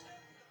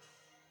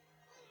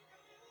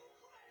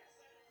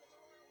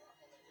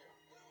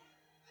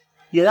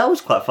 Yeah, that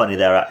was quite funny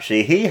there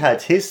actually. He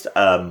had his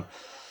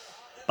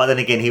but then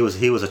again he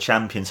was a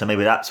champion, so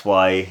maybe that's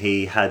why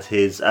he had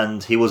his,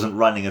 and he wasn't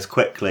running as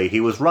quickly. He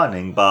was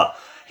running, but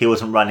he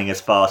wasn't running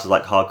as fast as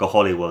like Hardcore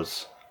Holly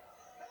was.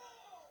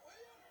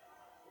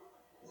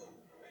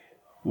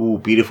 Ooh,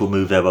 beautiful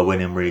move there by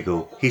William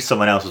Regal. He's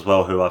someone else as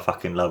well who I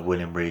fucking love,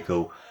 William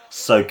Regal.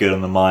 So good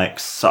on the mic,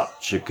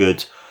 such a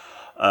good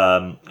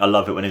I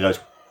love it when he goes,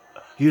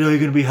 you know you're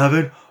gonna be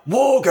having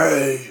War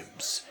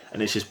Games,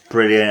 and it's just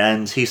brilliant.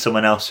 And he's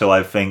someone else who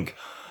I think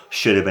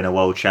should have been a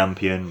world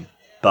champion,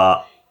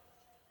 but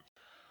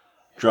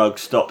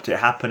drugs stopped it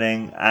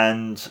happening.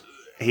 And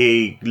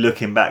he,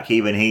 looking back,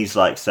 even he's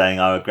like saying,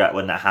 I regret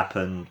when that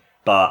happened,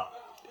 but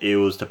it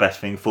was the best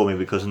thing for me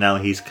because now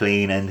he's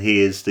clean and he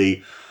is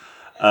the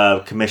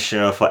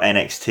commissioner for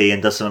NXT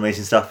and does some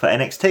amazing stuff for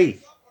NXT.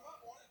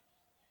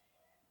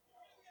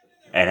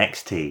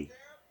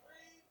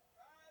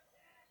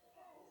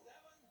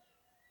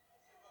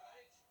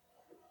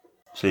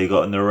 So you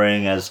got in the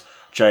ring as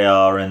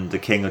JR and the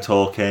King are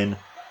talking.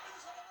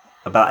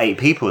 About 8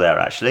 people there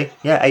actually.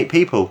 Yeah, 8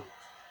 people.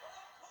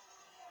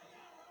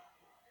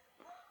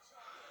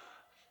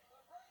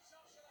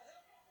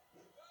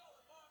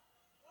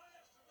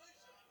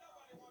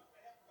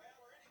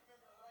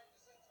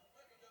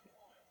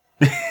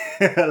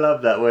 I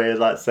love that where he's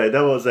like saying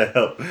no one's to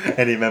help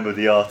any member of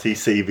the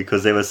RTC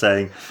because they were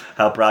saying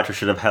how Bradshaw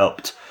should have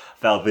helped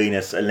Val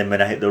Venus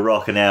eliminate The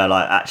Rock, and they're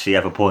like actually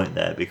have a point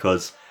there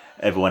because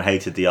everyone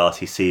hated the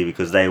RTC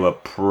because they were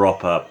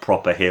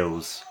proper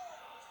heels.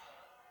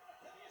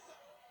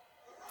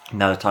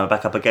 Now the time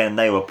back up again,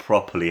 they were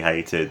properly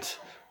hated.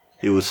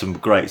 It was some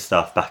great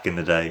stuff back in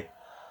the day.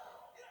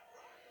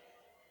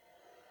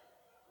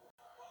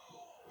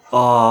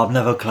 Oh,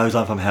 never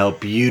clothesline from hell.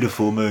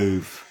 Beautiful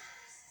move.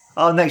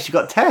 Oh, next you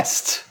got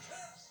Test.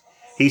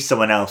 He's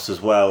someone else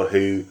as well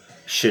who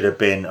should have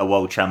been a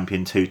world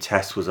champion too.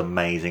 Test was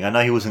amazing. I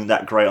know he wasn't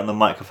that great on the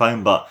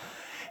microphone, but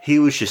he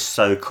was just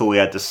so cool. He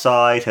had the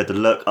side, had the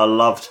look. I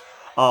loved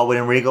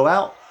William Regal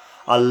out.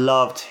 I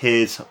loved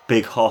his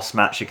Big Hoss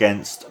match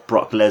against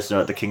Brock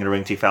Lesnar at the King of the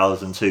Ring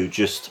 2002.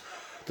 Just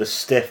the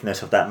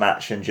stiffness of that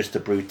match and just the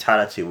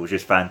brutality was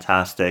just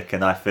fantastic.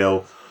 And I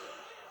feel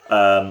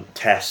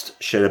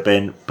Test should have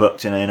been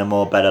booked in a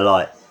more better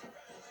light.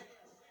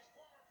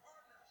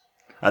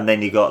 And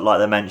then you got like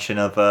the mention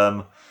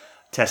of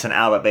Test and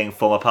Albert being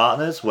former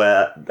partners,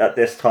 where at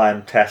this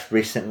time Test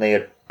recently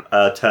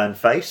had turned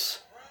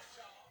face.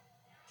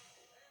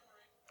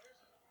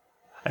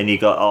 And you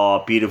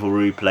got beautiful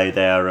replay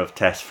there of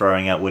Test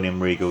throwing out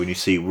William Regal, and you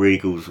see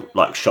Regal's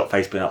like shot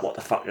face being like, what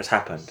the fuck just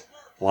happened?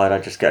 Why did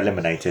I just get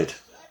eliminated?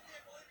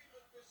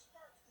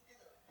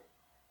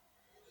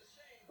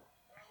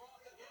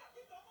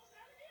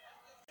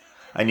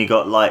 And you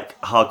got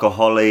like Hardcore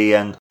Holly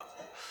and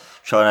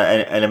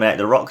trying to eliminate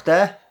The Rock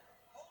there.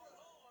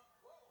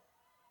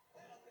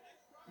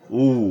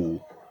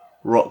 Ooh,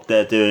 Rock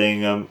there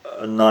doing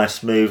a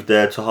nice move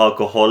there to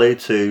Hardcore Holly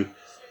to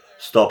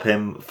stop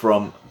him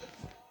from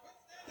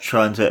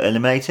trying to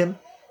eliminate him.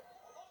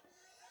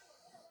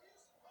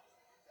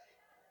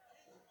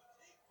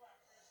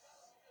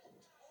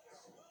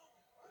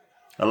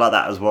 I like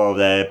that as well.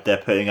 They're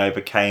putting over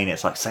Kane.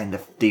 It's like saying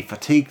the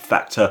fatigue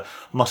factor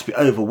must be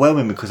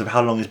overwhelming because of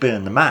how long he's been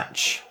in the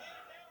match.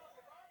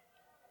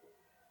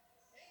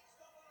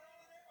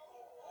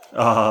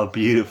 Ah,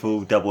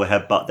 beautiful double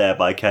headbutt there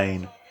by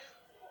Kane.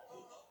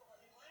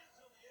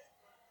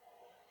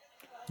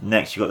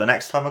 Next, you got the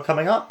next timer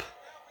coming up.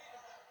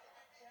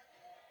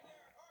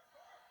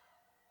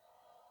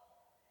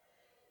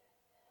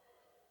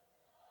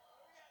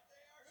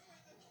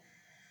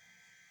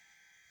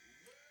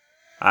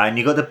 And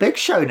you got the Big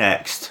Show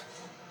next.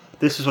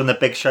 This is when the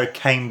Big Show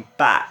came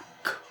back.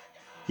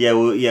 Yeah,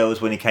 it was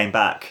when he came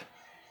back.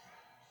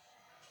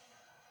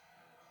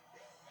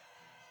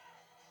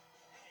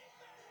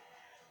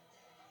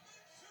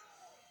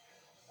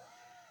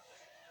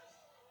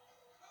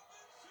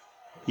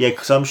 Yeah,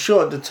 because I'm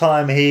sure at the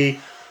time he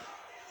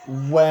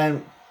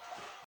went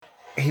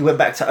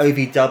back to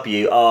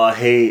OVW.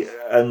 He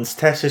and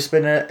Tess has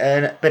been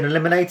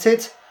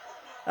eliminated,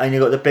 and you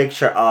got the Big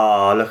Show.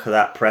 Look at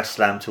that press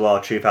slam to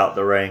R-Truth out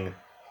the ring.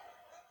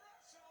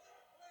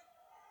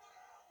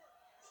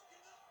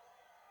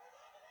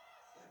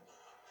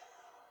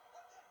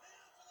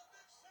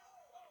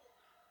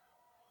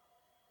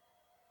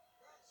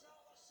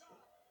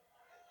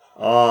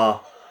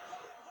 Oh,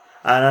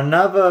 and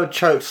another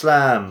choke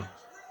slam.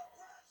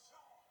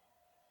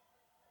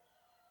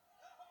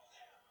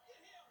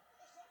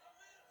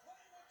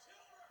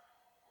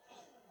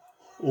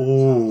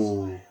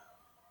 Ooh.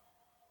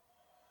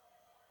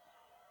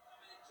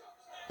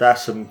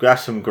 That's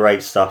some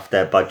great stuff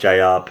there by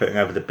JR, putting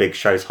over the Big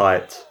Show's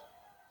height.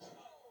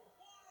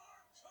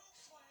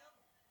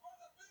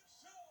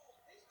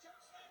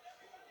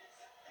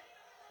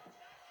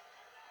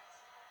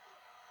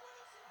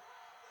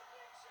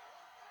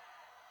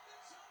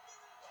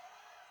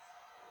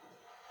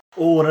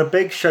 Oh, and the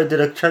Big Show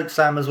did a choke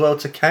slam as well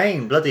to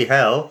Kane. Bloody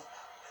hell.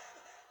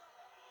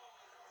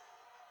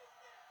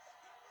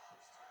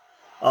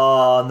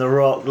 Oh, and The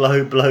Rock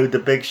low blowed the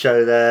Big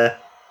Show there.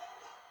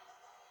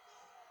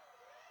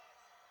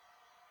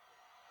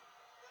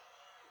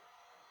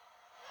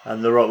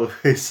 And The Rock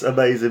with his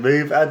amazing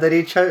move. And then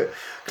he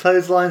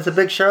clotheslines the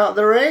Big Show out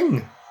the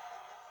ring.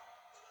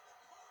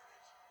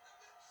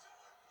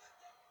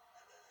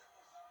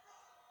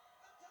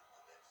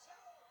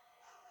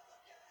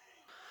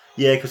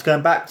 Yeah, because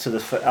going back to the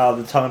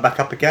time I'm back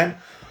up again,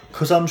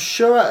 because I'm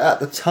sure at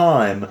the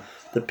time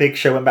the Big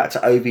Show went back to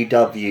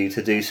OVW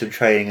to do some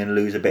training and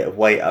lose a bit of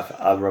weight,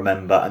 I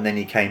remember, and then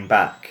he came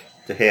back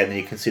to here, and then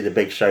you can see the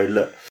Big Show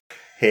look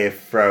here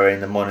throwing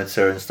the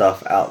monitor and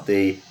stuff out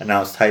the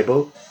announce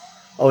table.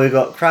 Oh, we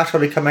got Crash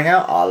Holly coming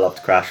out. Oh, I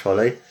loved Crash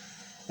Holly.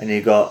 And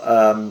you got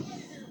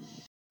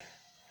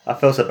I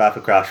feel so bad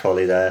for Crash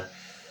Holly there.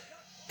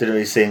 Didn't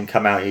really see him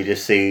come out. You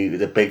just see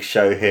the Big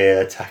Show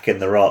here attacking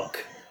The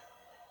Rock.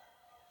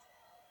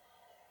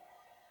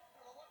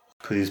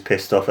 Because he's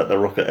pissed off that The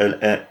Rock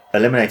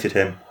eliminated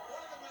him.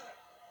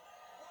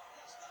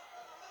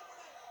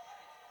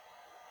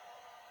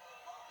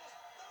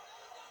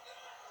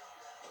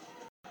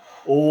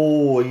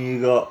 Oh, and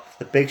you got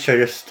the Big Show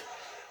just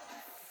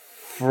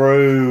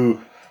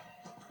through,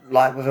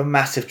 like with a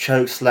massive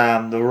choke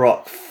slam, The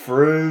Rock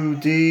through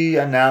the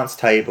announce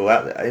table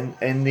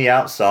in the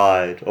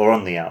outside, or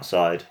on the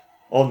outside.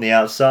 On the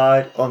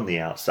outside, on the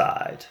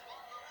outside.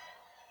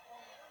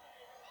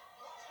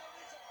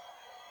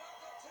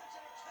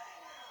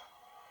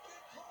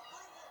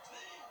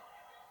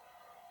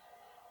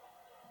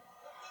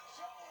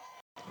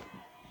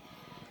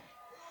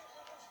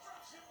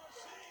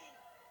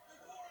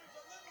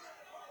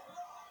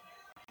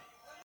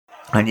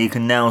 And you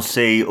can now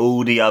see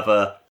all the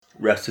other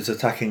wrestlers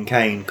attacking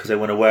Kane because they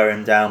want to wear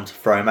him down to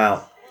throw him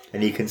out.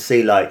 And you can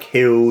see like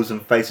heels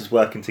and faces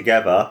working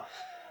together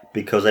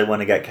because they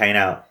want to get Kane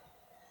out.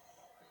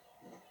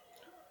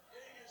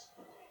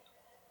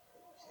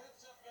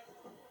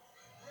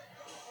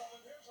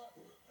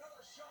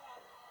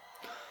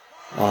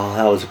 Oh,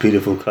 that was a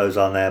beautiful close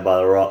on there by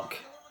The Rock.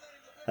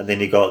 And then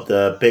you got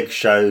the Big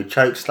Show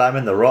choke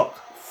slamming The Rock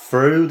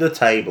through the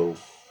table.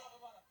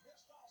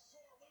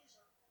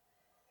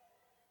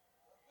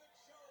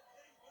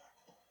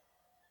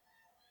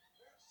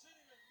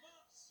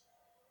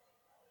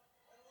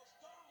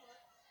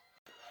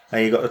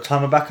 And you got the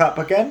timer back up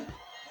again.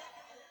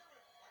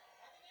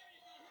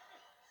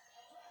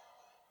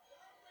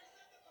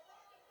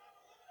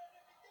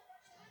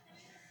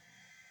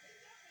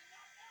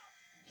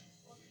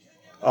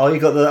 Oh, you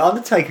got the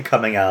Undertaker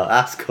coming out.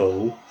 That's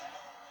cool.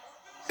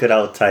 Good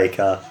old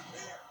Taker.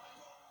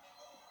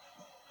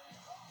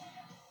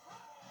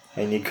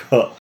 And you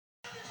got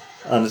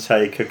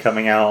Undertaker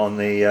coming out on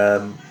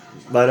the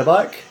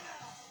motorbike.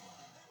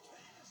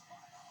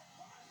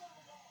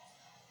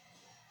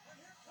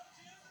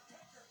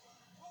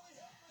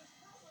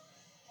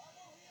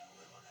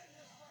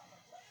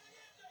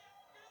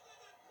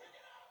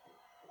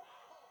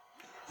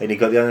 And you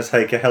got the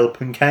Undertaker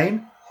helping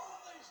Kane.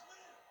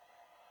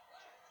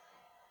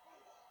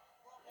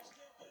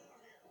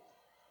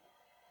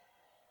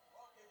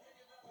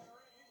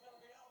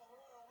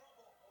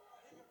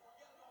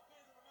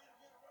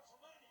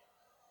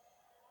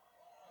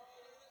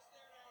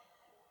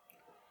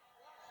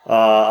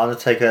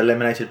 Undertaker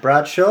eliminated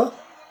Bradshaw.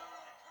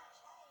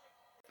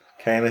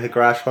 Came with a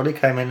Crash Holly.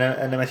 Came in and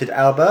eliminated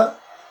Albert.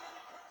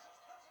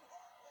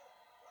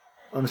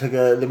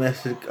 Undertaker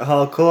eliminated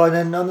Hardcore, and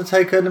then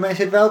Undertaker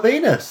eliminated Val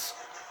Venus.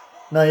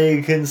 Now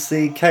you can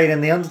see Kane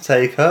and the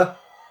Undertaker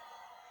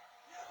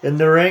in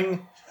the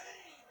ring.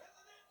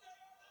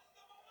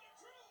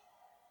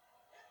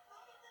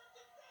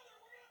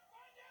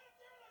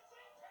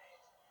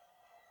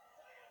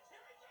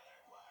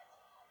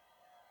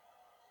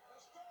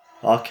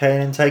 Are Kane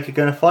and Taker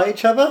going to fight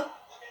each other?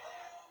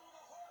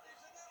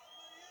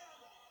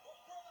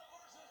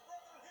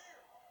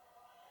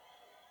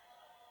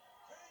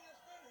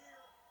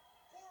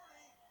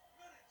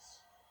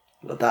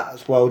 Look at that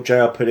as well.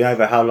 JR putting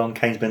over how long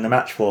Kane's been in the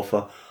match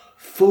for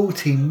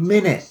 40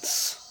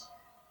 minutes.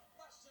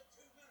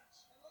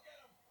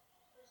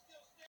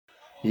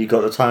 You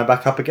got the timer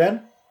back up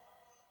again?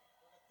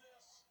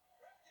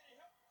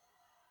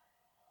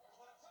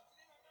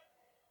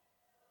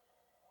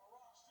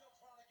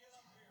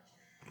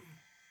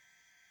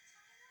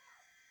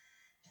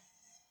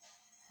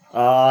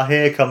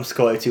 Here comes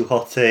Scotty 2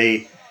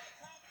 Hotty.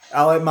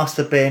 Oh, it must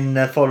have been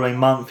the following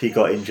month he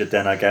got injured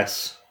then, I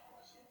guess.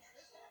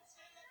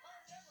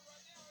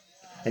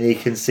 And you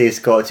can see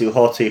Scotty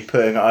Hottie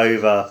putting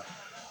over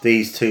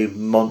these two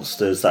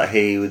monsters that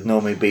he would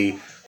normally be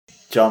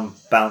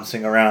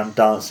bouncing around,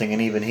 dancing,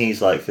 and even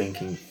he's like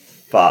thinking,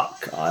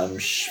 "Fuck, I'm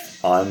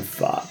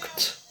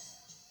fucked."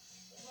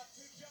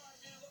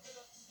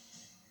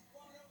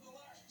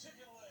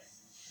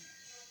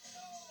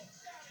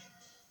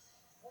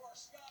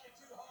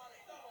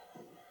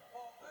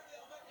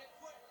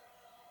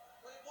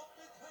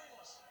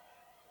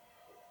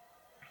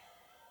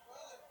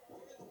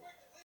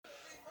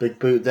 Big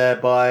boot there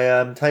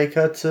by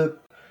Taker to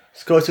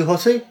Scotty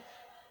Hottie.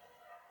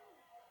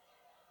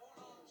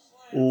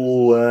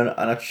 Ooh, and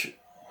a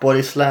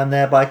body slam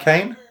there by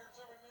Kane.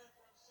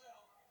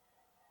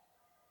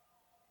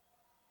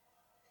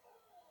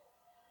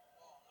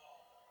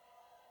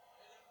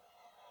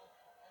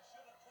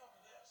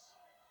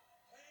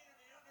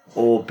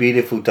 Oh,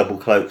 beautiful double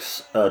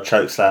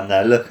choke slam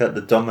there. Look at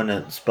the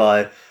dominance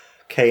by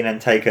Kane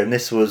and Taker. And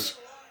this was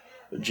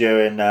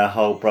during their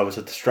whole Brothers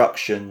of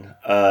Destruction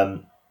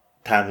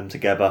tandem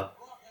together.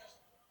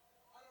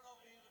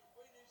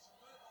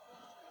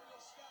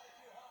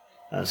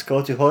 And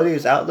Scotty Hottie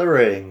is out the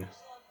ring.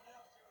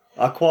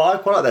 I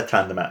quite like their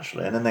tandem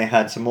actually. And then they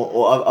had some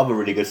more other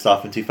really good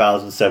stuff in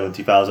 2007,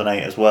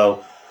 2008 as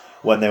well,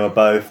 when they were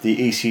both the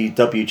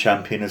ECW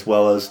champion as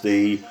well as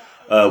the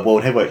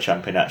World Heavyweight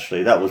champion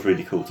actually. That was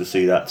really cool to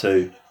see that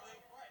too.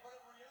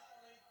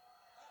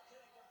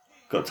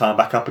 Got time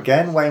back up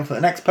again, waiting for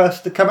the next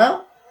person to come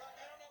out.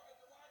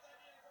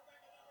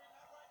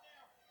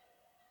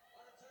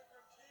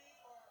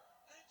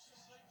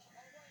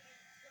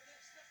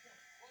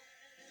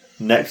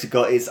 Next we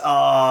got is,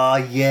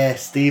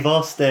 Steve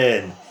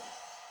Austin.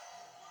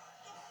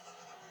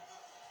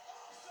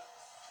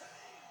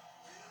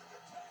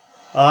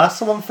 That's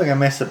the one thing I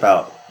miss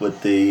about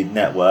with the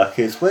network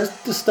is where's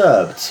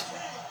Disturbed?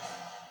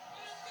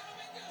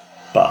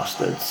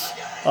 Bastards.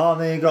 Oh,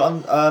 and then you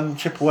got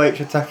Triple H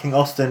attacking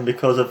Austin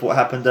because of what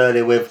happened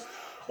earlier with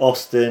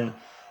Austin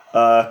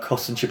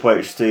costing Triple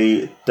H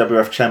the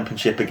WF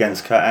Championship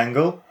against Kurt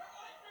Angle.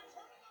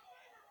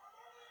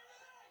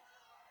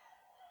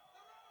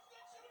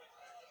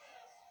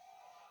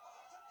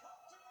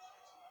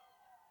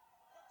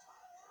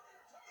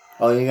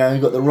 Oh, you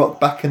got The Rock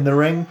back in the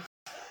ring,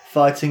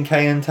 fighting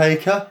Kane and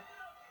Taker.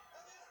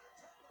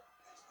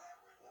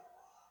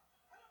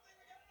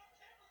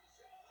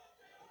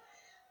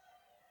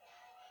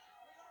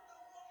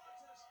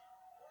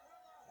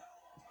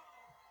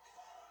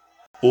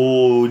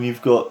 Oh, and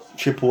you've got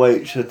Triple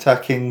H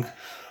attacking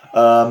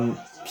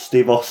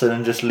Steve Austin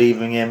and just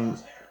leaving him.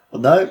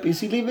 No, is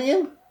he leaving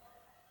him?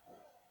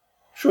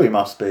 Sure, he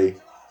must be.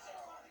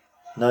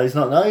 No, he's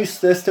not. No,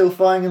 they're still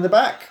fighting in the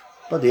back.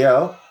 Bloody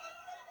hell.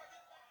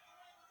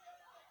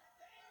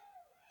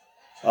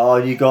 Oh,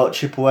 you got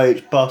Triple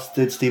H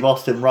busted Steve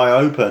Austin right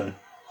open.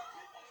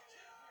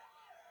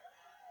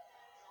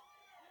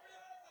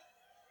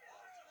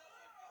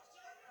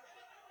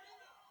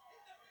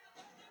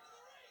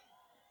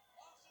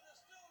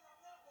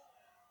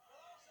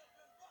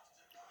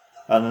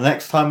 And the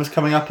next time is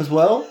coming up as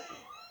well.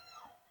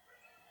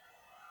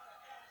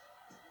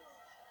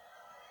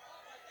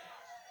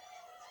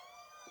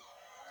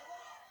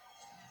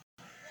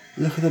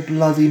 Look at the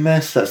bloody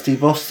mess that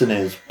Steve Austin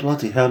is.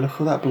 Bloody hell, look at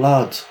all that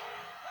blood.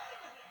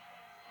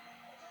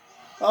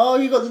 Oh,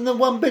 you got the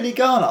One Billy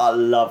Gunn. I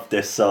love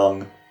this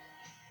song.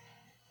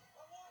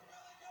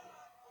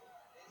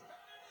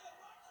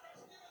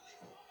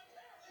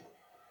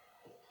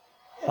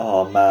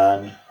 Oh,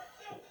 man.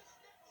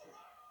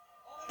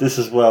 This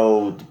is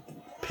well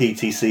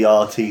PTC,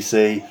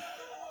 RTC.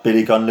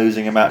 Billy Gunn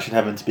losing a match and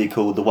having to be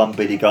called the One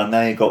Billy Gunn.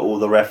 Now you got all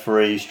the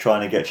referees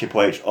trying to get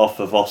Triple H off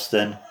of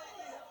Austin.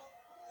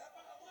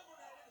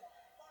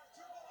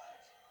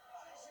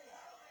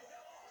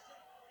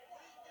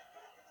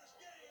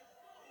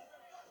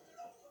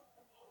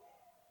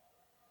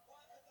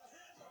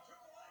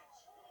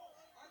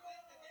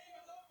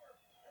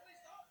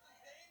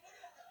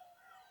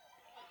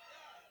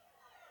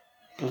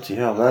 Bloody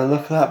hell,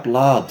 look at that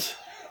blood.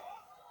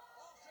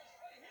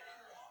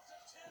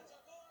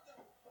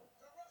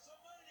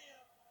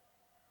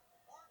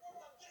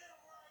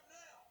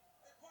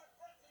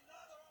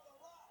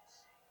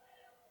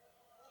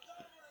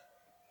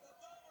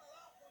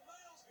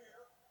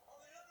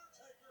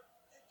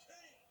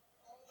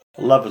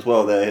 I love as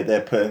well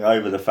they're putting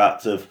over the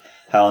fact of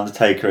how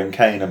Undertaker and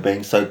Kane are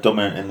being so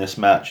dominant in this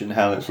match and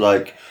how it's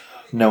like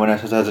no one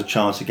else has a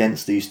chance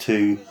against these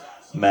two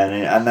men.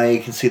 And now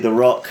you can see The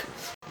Rock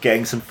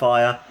getting some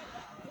fire,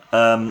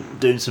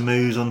 doing some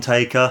moves on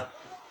Taker.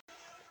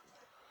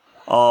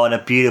 Oh, and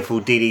a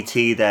beautiful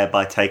DDT there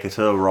by Taker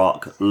to The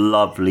Rock.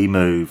 Lovely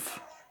move.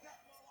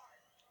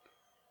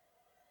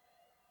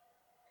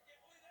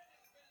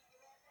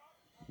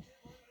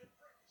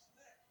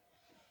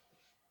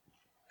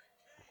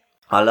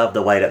 I love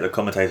the way that the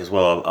commentators as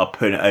well are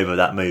putting it over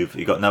that move.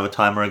 You got another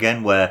timer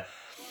again where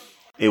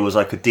it was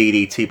like a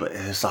DDT, but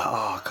it's like,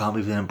 oh, I can't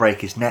believe he's going to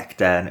break his neck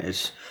there.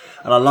 And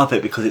I love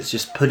it because it's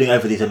just putting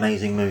over these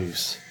amazing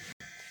moves.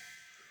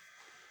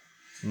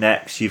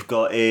 Next, you've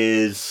got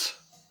it's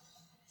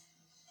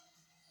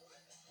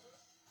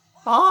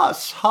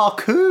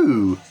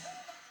Haku.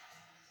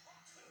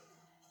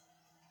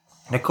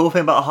 The cool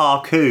thing about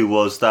Haku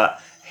was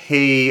that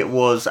he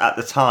was at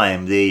the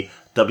time the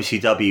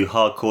WCW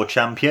Hardcore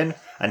Champion,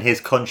 and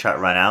his contract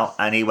ran out,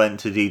 and he went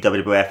to the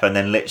WWF, and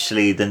then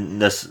literally the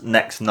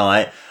next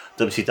night,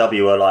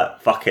 WCW were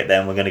like, "Fuck it,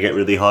 then we're going to get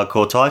rid of the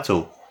Hardcore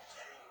title."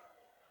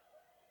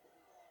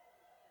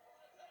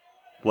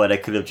 Where they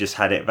could have just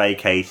had it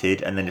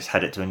vacated and then just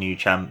had it to a new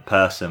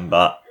person,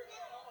 but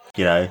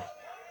you know.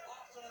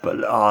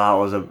 But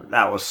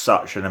that was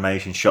such an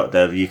amazing shot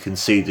there. You can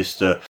see just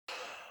the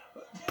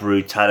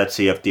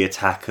brutality of the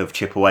attack of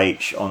Triple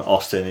H on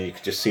Austin, and you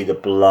can just see the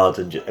blood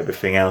and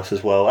everything else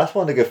as well. That's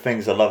one of the good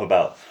things I love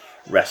about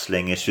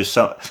wrestling. It's just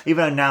even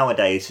though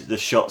nowadays the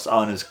shots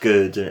aren't as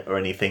good or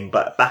anything,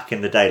 but back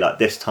in the day, like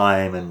this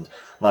time and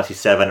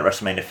 '97 at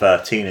WrestleMania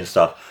 13 and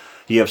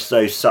stuff, you have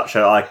such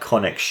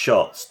iconic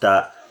shots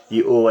that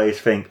you always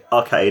think,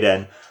 okay,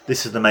 then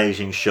this is an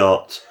amazing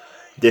shot.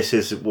 This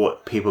is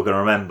what people are going to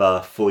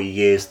remember for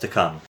years to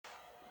come.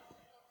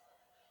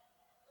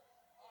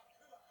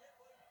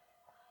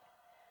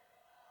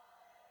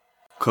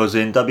 Because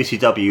in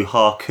WCW,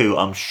 Haku,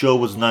 I'm sure,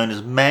 was known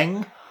as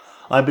Meng,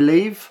 I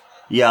believe.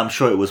 Yeah, I'm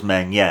sure it was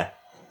Meng, yeah.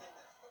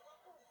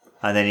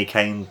 And then he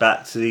came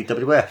back to the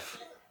WWF.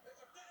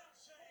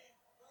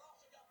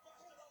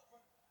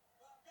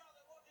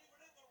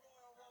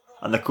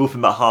 And the cool thing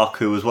about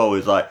Haku as well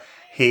is like,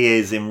 he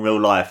is in real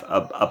life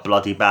a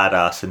bloody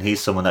badass, and he's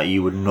someone that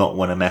you would not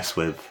want to mess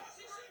with.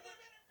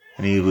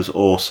 And he was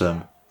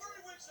awesome.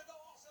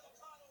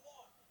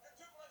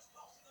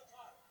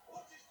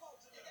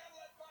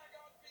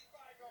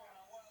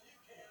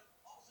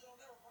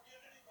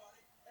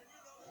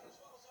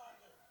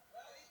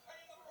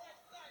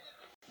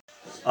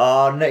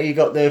 You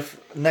got the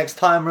next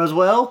timer as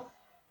well.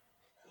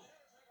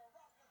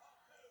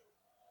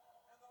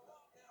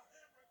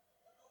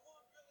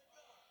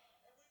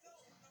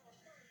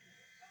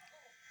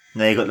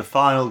 Now you got the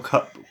final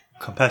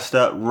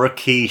competitor,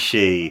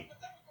 Rikishi.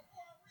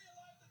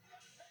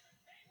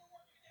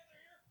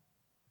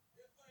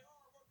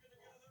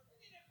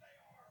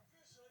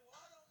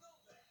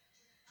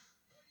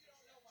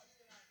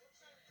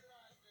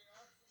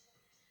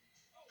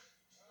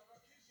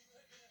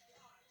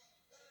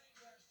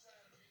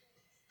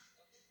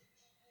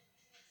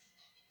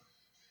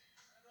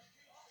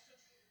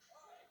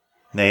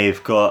 Now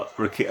you've got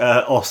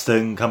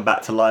Austin come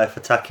back to life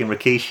attacking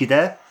Rikishi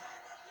there.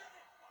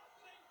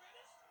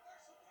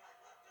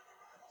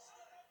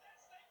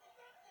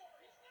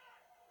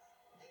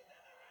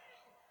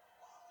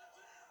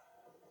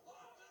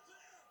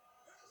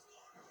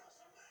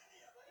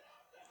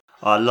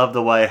 I love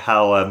the way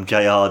how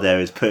JR there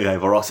is putting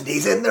over Austin.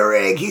 He's in the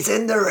ring! He's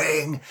in the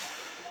ring!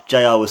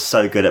 JR was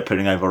so good at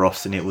putting over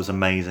Austin. It was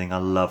amazing. I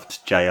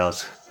loved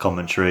JR's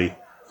commentary.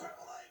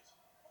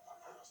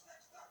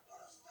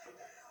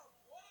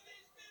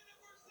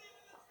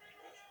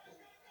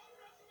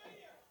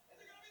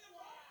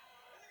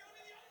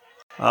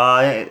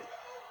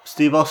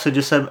 Steve Austin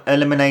just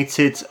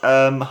eliminated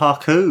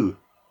Haku.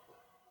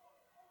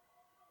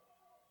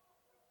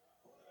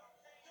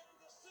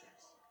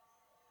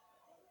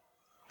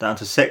 Down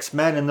to 6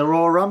 men in the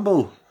Royal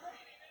Rumble.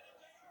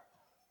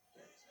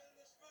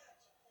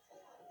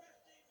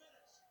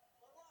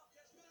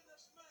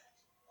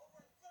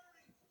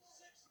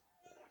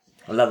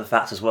 I love the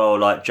fact as well,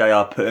 like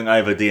JR putting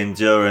over the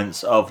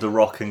endurance of The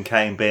Rock and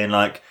Kane, being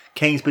like,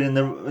 Kane's been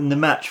in the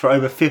match for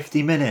over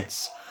 50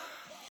 minutes.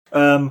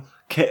 The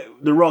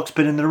Rock's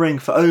been in the ring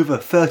for over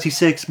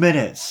 36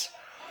 minutes.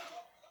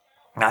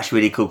 That's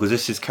really cool because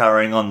this is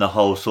carrying on the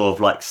whole sort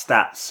of like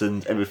stats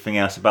and everything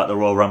else about the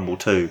Royal Rumble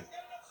too.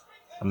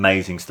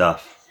 Amazing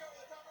stuff.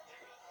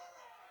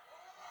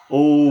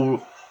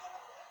 Oh,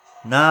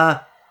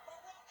 nah.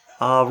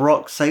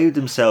 Rock saved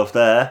himself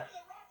there.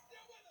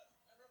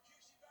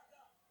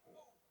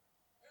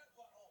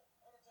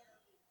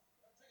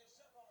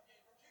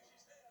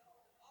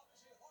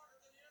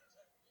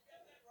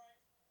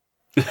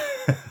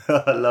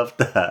 I love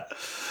that.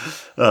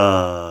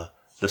 The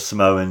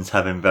Samoans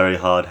having very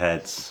hard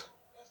heads.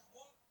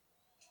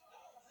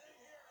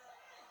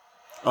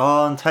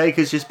 Oh, and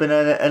Taker's just been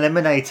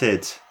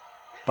eliminated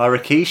by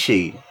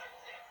Rikishi.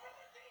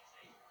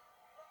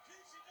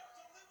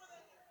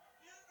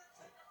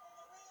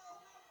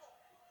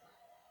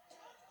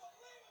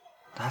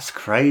 That's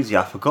crazy.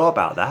 I forgot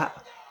about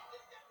that.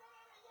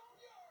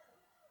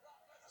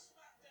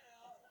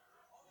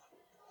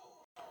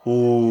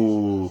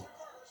 Ooh.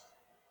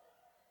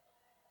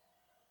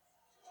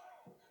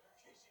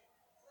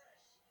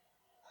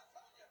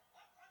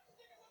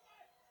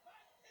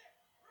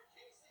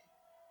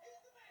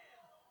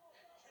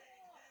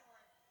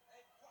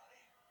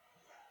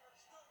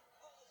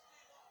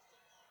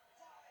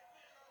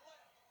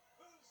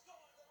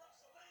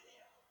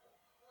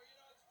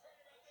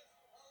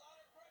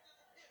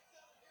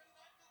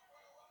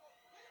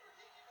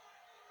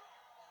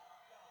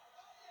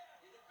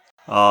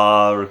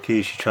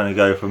 Rikishi trying to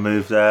go for a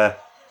move there.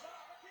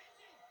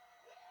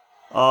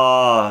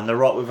 And The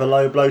Rock with a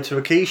low blow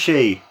to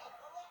Rikishi.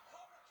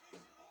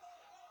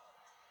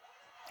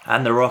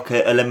 And The Rock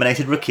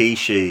eliminated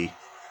Rikishi.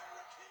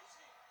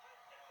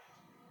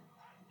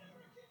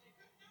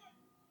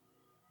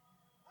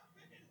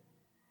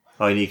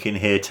 And you can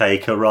hear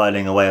Taker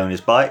riding away on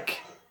his bike.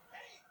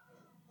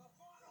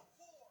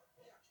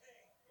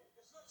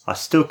 I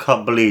still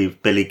can't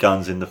believe Billy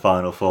Gunn's in the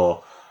final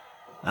four.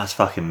 That's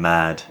fucking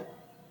mad.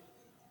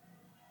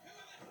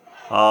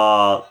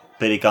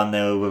 Billy Gunn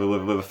there with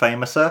a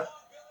famouser.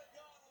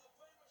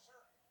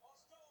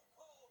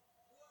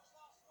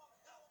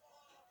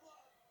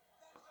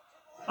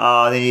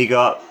 Then you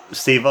got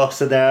Steve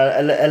Austin there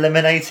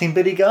eliminating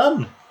Billy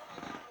Gunn.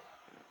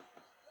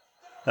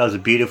 That was a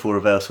beautiful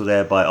reversal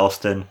there by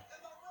Austin.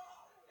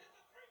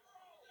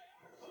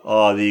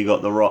 Then you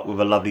got The Rock with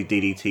a lovely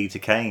DDT to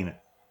Kane.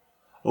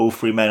 All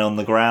three men on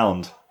the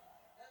ground.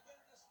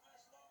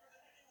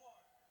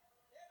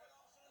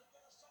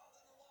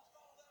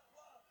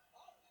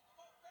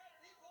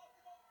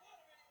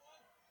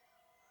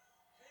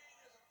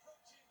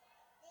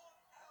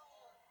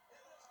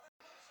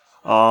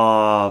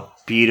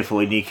 Beautiful.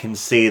 And you can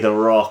see The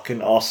Rock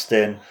and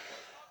Austin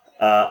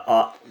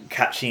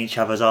catching each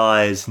other's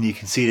eyes, and you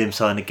can see them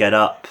starting to get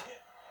up.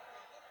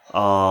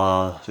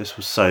 This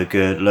was so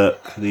good.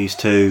 Look, these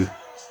two.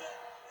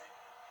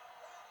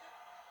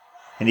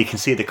 And you can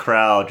see the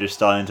crowd just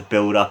starting to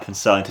build up and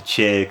starting to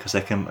cheer because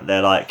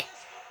they're like,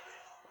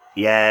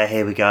 yeah,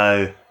 here we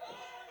go.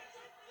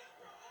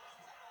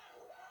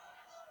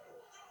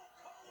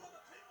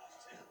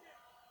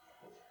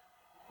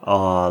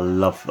 I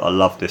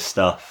love this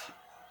stuff.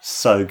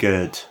 So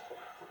good.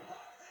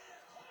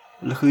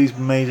 Look at these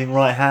amazing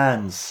right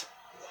hands.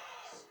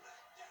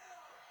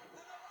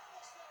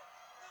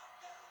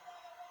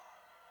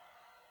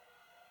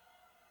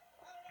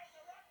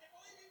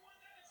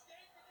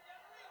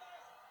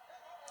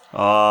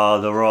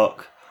 The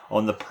Rock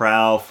on the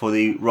prowl for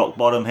the rock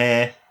bottom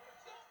here.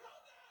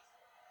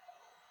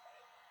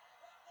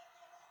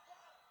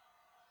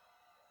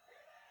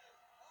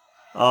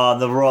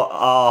 The Rock.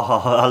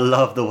 I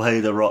love the way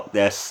The Rock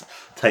there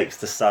takes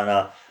the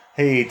Stunner.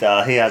 He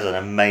has an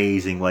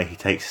amazing way he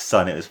takes his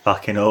Sun. It was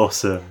fucking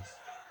awesome.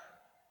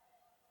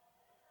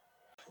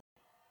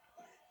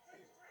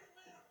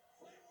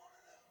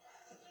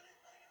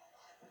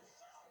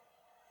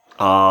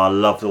 I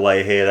love the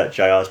way here that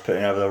JR's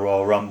putting over the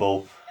Royal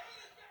Rumble.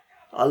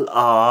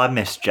 I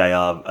miss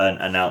JR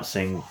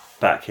announcing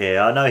back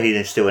here. I know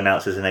he still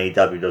announces in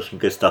AEW, does some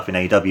good stuff in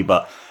AEW,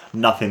 but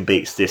nothing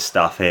beats this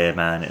stuff here,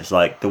 man. It's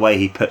like the way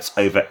he puts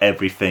over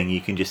everything.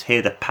 You can just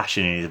hear the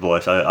passion in his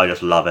voice. I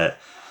just love it.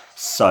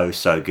 So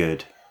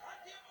good.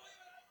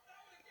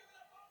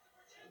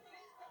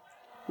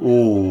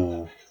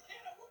 Ooh.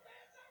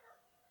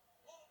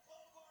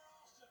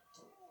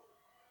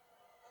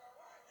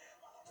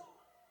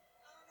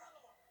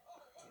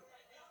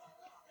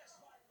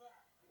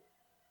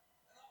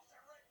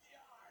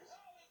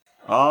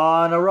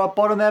 And a rock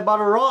bottom there by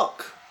The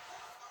Rock.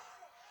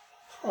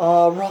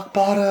 Rock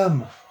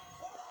bottom.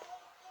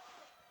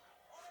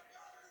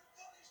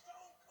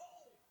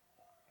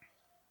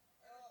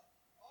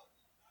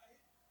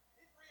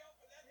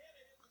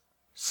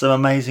 Some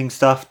amazing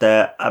stuff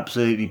there.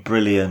 Absolutely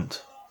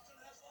brilliant.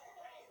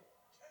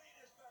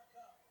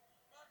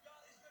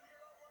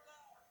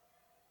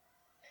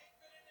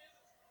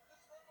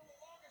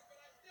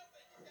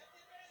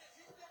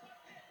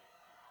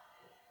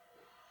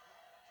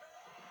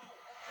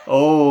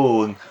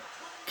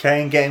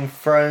 Kane getting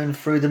thrown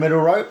through the middle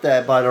rope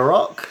there by The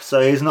Rock.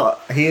 So he is not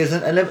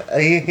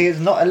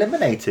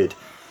eliminated.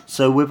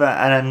 So with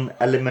an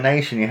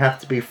elimination, you have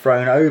to be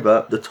thrown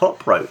over the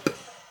top rope.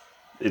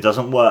 It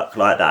doesn't work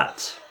like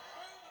that.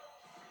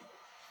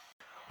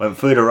 Went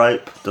through the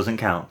rope, doesn't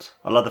count.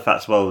 I love the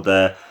fact as well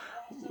the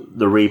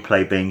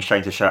replay being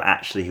shown to show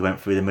actually he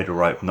went through the middle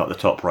rope, not the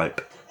top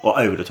rope. Or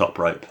over the top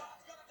rope.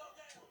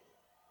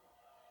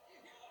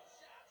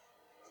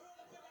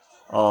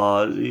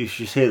 You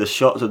should hear the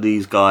shots of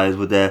these guys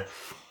with their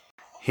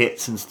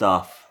hits and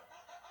stuff.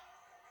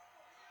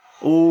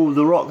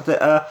 The Rock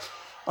that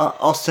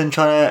Austin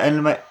trying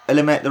to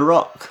eliminate The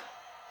Rock.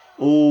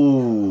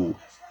 The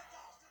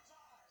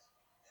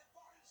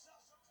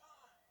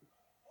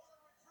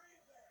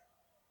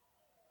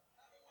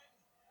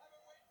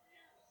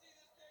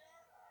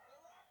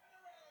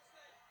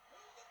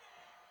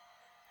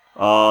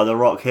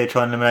Rock here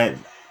trying to eliminate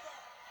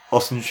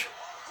Austin.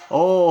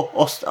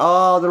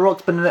 The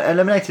Rock's been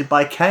eliminated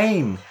by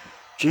Kane.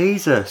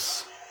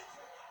 Jesus.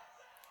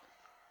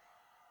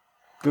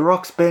 The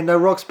Rock's been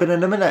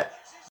eliminated.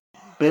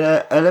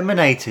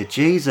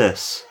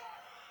 Jesus.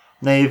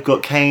 Now you've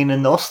got Kane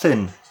and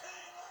Austin.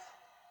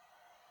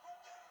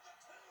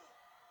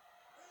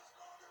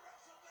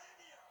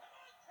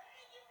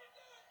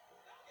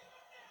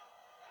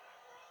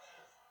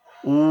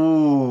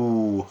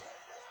 Ooh.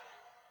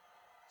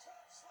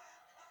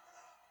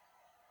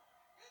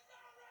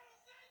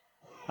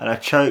 And a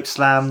choke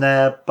slam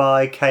there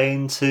by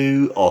Kane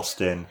to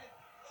Austin.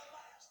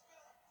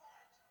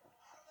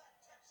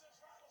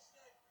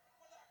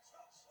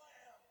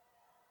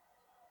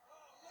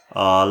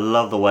 Oh, I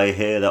love the way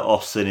here that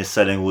Austin is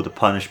selling all the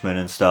punishment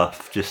and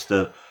stuff. Just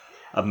the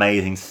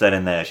amazing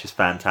selling there. It's just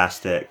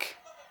fantastic.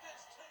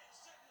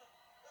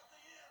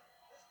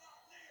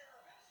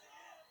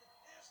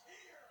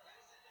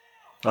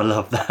 I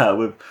love that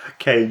with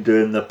Kane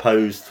doing the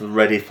pose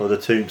ready for the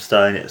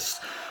tombstone. It's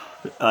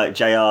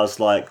JR's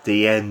like,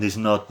 the end is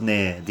not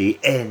near, the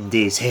end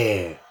is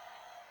here.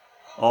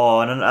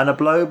 Oh, and a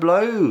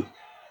blow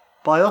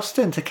by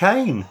Austin to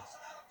Kane.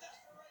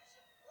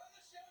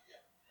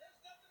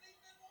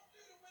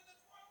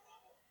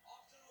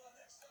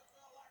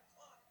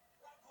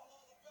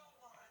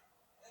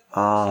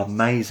 Ah,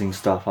 amazing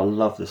stuff. I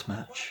love this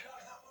match.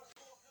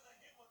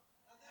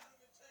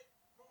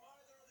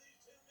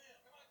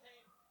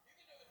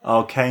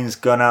 Oh, Kane's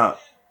gone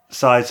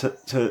outside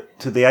to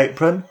the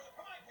apron.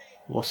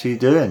 What's he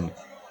doing?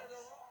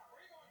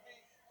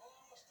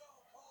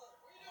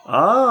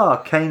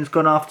 Ah, Kane's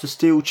gone after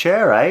steel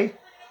chair, eh?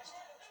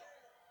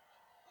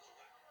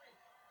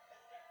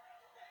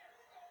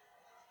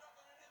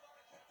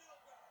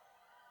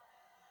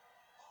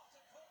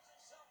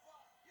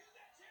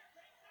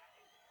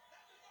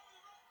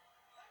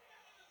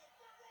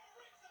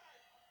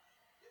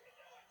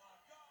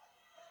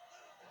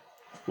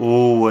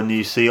 Oh, and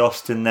you see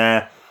Austin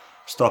there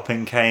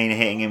stopping Kane,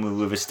 hitting him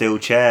with a steel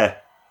chair.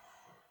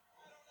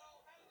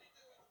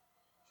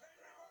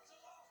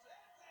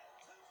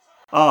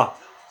 Ah,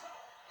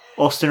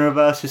 Austin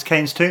reverses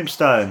Kane's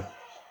tombstone.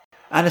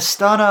 And a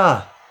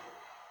stunner.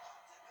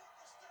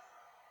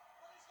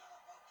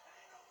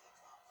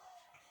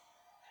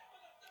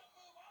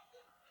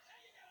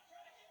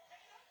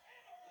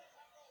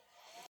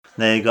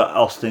 There you got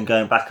Austin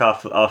going back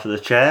after the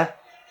chair.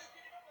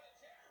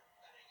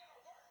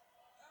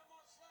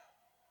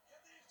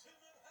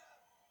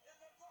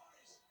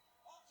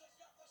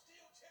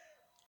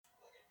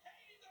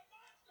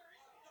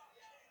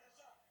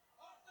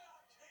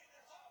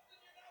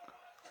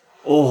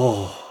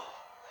 Oh,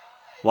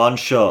 one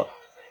shot,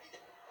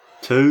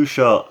 two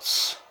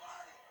shots,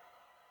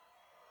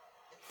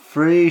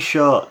 three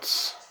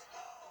shots,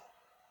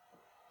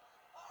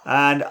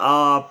 and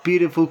our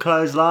beautiful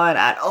clothesline,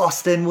 and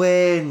Austin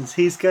wins.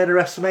 He's going to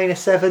WrestleMania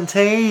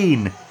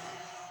 17.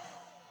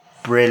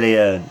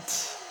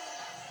 Brilliant.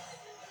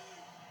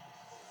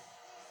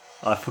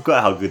 I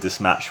forgot how good this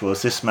match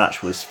was. This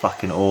match was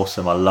fucking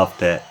awesome. I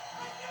loved it.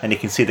 And you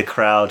can see the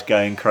crowd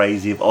going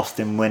crazy of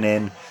Austin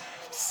winning.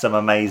 Some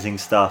amazing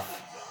stuff.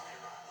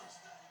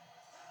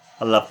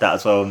 I love that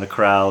as well in the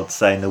crowd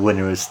saying the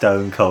winner is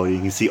Stone Cold. You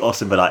can see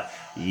Austin be like,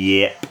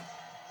 yep.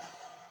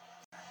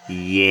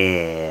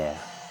 Yeah.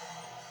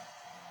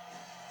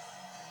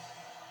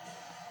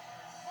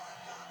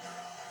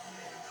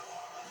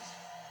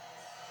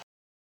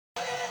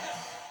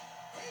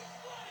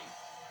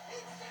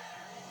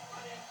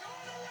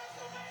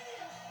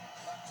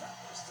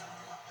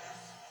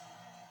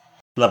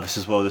 Love this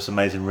as well, this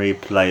amazing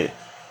replay.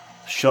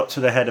 Shot to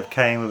the head of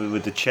Kane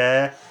with the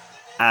chair.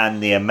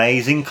 And the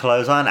amazing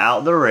clothesline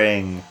out the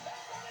ring.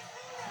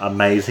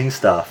 Amazing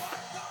stuff.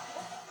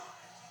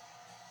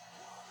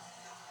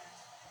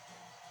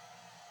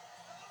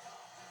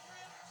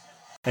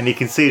 And you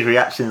can see his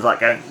reactions like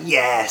going,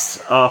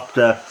 yes!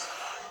 After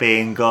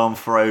being gone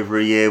for over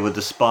a year with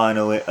the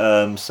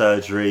spinal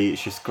surgery.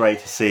 It's just great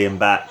to see him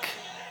back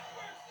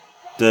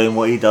doing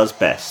what he does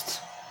best.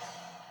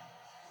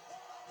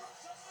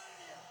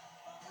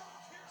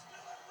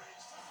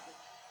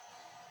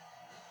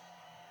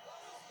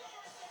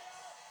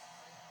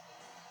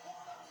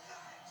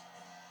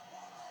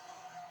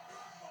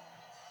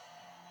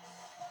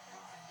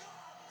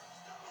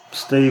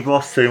 Steve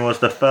Austin was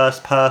the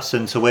first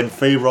person to win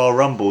 3 Royal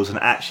Rumbles and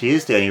actually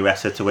is the only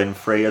wrestler to win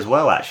 3 as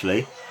well,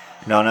 actually.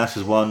 No one else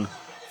has won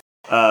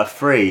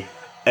 3.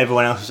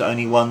 Everyone else has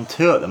only won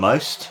 2 at the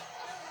most.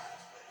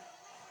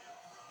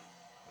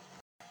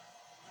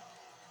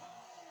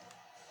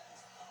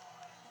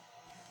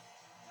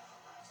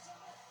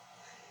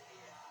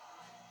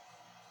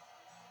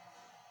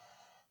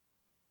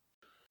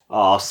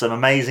 Oh, some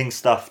amazing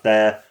stuff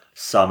there.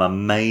 Some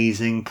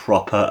amazing,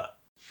 proper,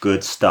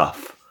 good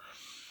stuff.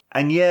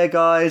 And yeah,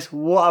 guys,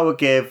 what I would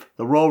give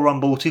the Royal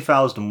Rumble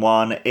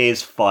 2001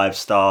 is 5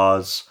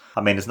 stars.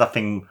 I mean, there's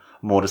nothing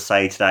more to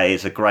say today.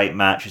 It's a great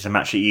match. It's a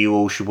match that you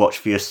all should watch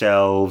for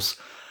yourselves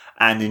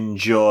and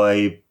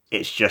enjoy.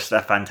 It's just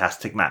a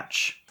fantastic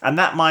match. And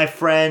that, my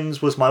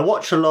friends, was my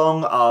watch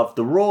along of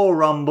the Royal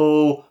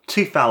Rumble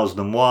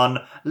 2001.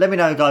 Let me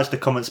know, guys, in the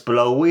comments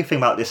below what you think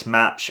about this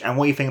match and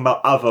what you think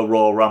about other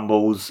Royal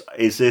Rumbles.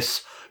 Is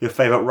this your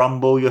favourite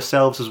Rumble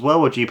yourselves as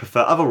well, or do you prefer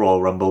other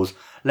Royal Rumbles?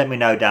 Let me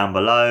know down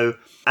below.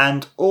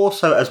 And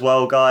also as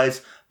well,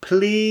 guys,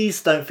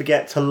 please don't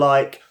forget to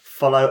like,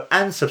 follow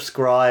and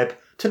subscribe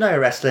to Know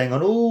Wrestling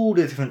on all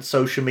the different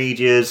social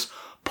medias,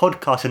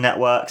 podcasting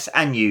networks,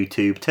 and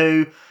YouTube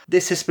too.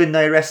 This has been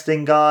No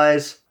Wrestling,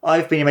 guys.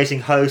 I've been your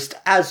amazing host,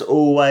 as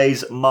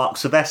always, Mark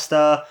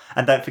Sylvester.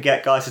 And don't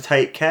forget, guys, to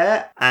take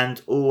care.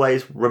 And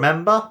always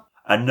remember,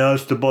 and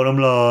that's the bottom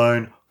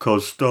line,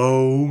 'cause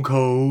Stone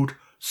Cold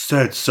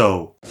said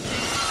so.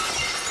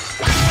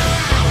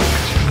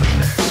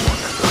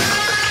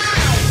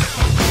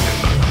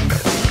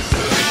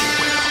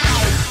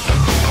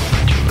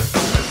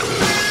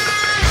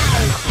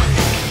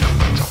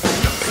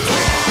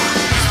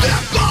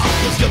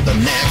 You're the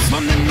next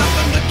one and I'm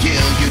gonna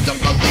kill you.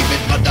 Don't believe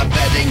it, but I'm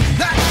betting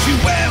that you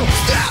will.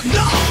 Stop,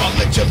 no, I'll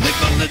let you live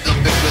a little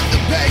bit with the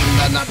pain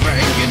that I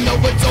bring. You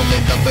know it's only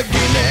the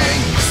beginning.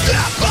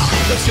 Stop up,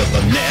 cause you're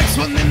the next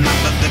one and I'm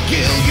gonna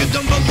kill you.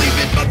 Don't believe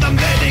it, but I'm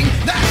betting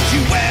that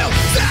you will.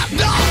 Stop,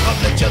 no, I'll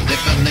let you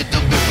live a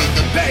little bit with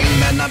the pain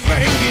that I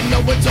bring. You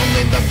know it's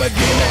only the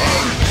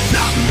beginning.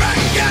 Not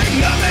breaking,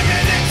 nothing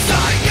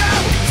inside you.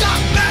 Stop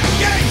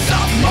making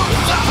some more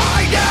to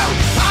hide you.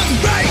 I'm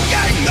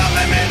breaking the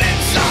limit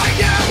inside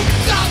you.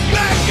 Stop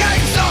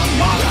making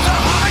someone to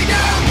hide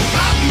you.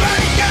 I'm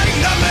breaking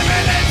the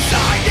limit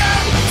inside you.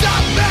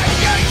 Stop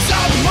making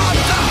someone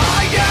to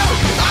hide you.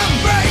 I'm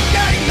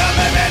breaking the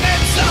limit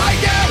inside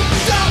you.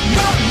 Stop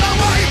running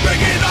away,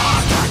 bring it on.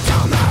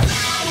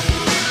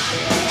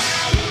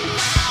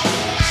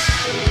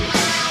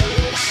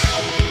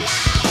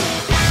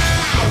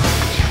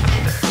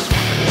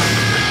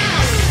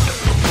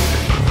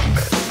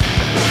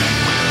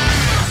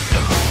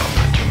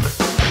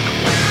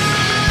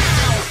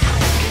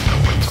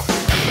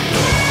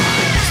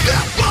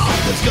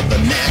 You're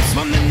the next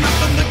one and I'm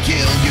gonna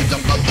kill you.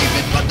 Don't believe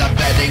it, but I'm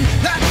betting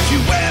that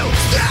you will.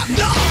 Stop,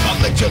 no, I'll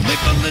let you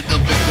live a little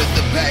bit with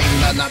the pain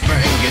that I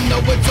bring. You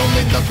know it's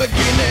only the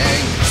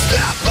beginning.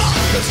 Stop up,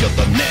 cause you're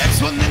the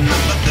next one and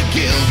I'm gonna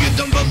kill you.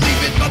 Don't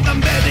believe it, but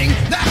I'm betting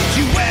that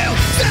you will.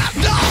 Stop,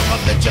 no, I'll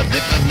let you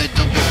live a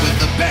little bit with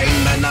the pain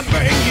that I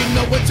bring. You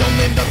know it's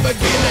only the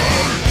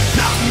beginning.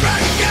 Not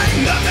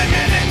breaking the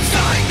limit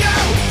inside you.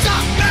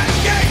 Stop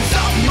making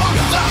someone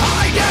to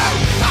hide you.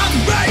 I'm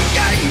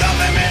breaking the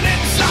limit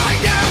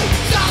inside you.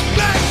 Stop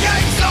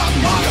making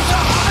someone to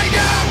hide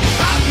you.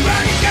 I'm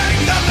breaking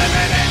the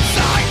limit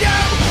inside you.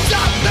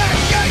 Stop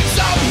making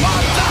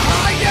someone to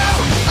hide you.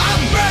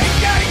 I'm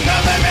breaking the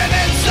limit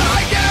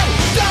inside you.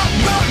 Stop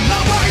running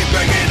away,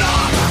 bring it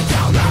on.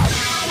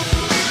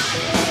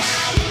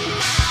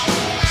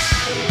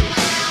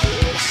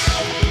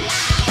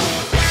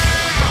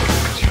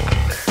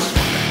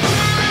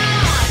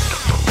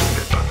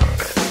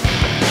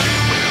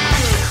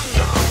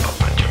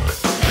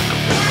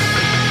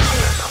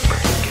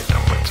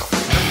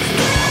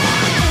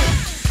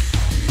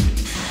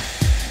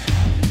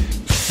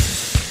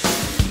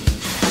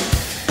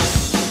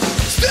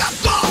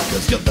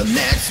 You're the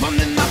next one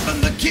and I'm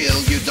gonna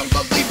kill you. Don't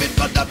believe it,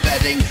 but I'm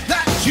betting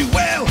that you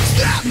will.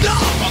 Stop, no,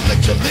 I'll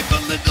let you live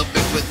a little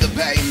bit with the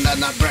pain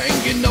that I bring.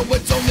 You know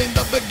it's only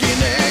the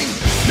beginning.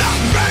 Not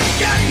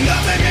breaking the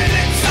limit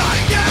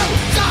inside you.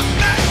 Stop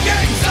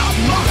making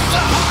someone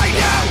to hide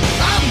you.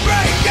 I'm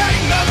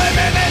breaking the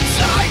limit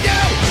inside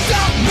you.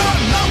 Stop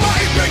running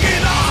away, bring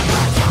it on.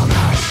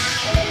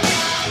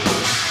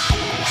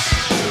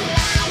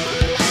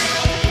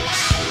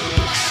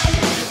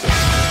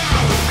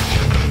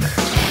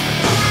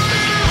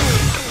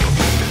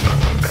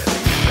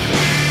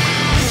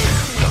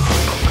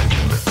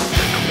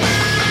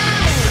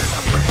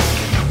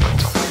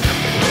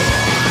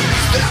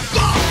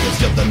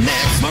 You're the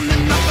next one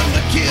and I'm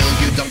gonna kill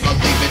you. Don't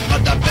believe it,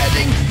 but I'm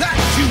betting that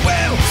you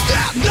will.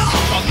 Stop, no,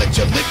 I'll let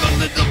you live a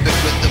little bit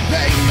with the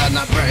pain that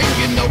I bring.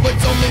 You know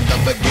it's only the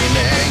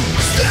beginning.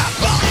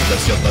 Stop up,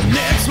 cause you're the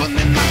next one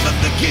and I'm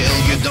gonna kill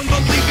you. Don't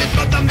believe it,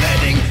 but I'm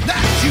betting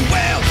that you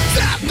will.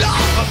 Stop, no,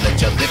 I'll let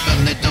you live a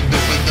little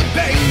bit with the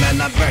pain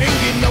that I bring.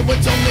 You know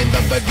it's only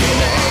the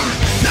beginning.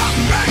 Not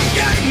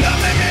breaking the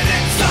limit.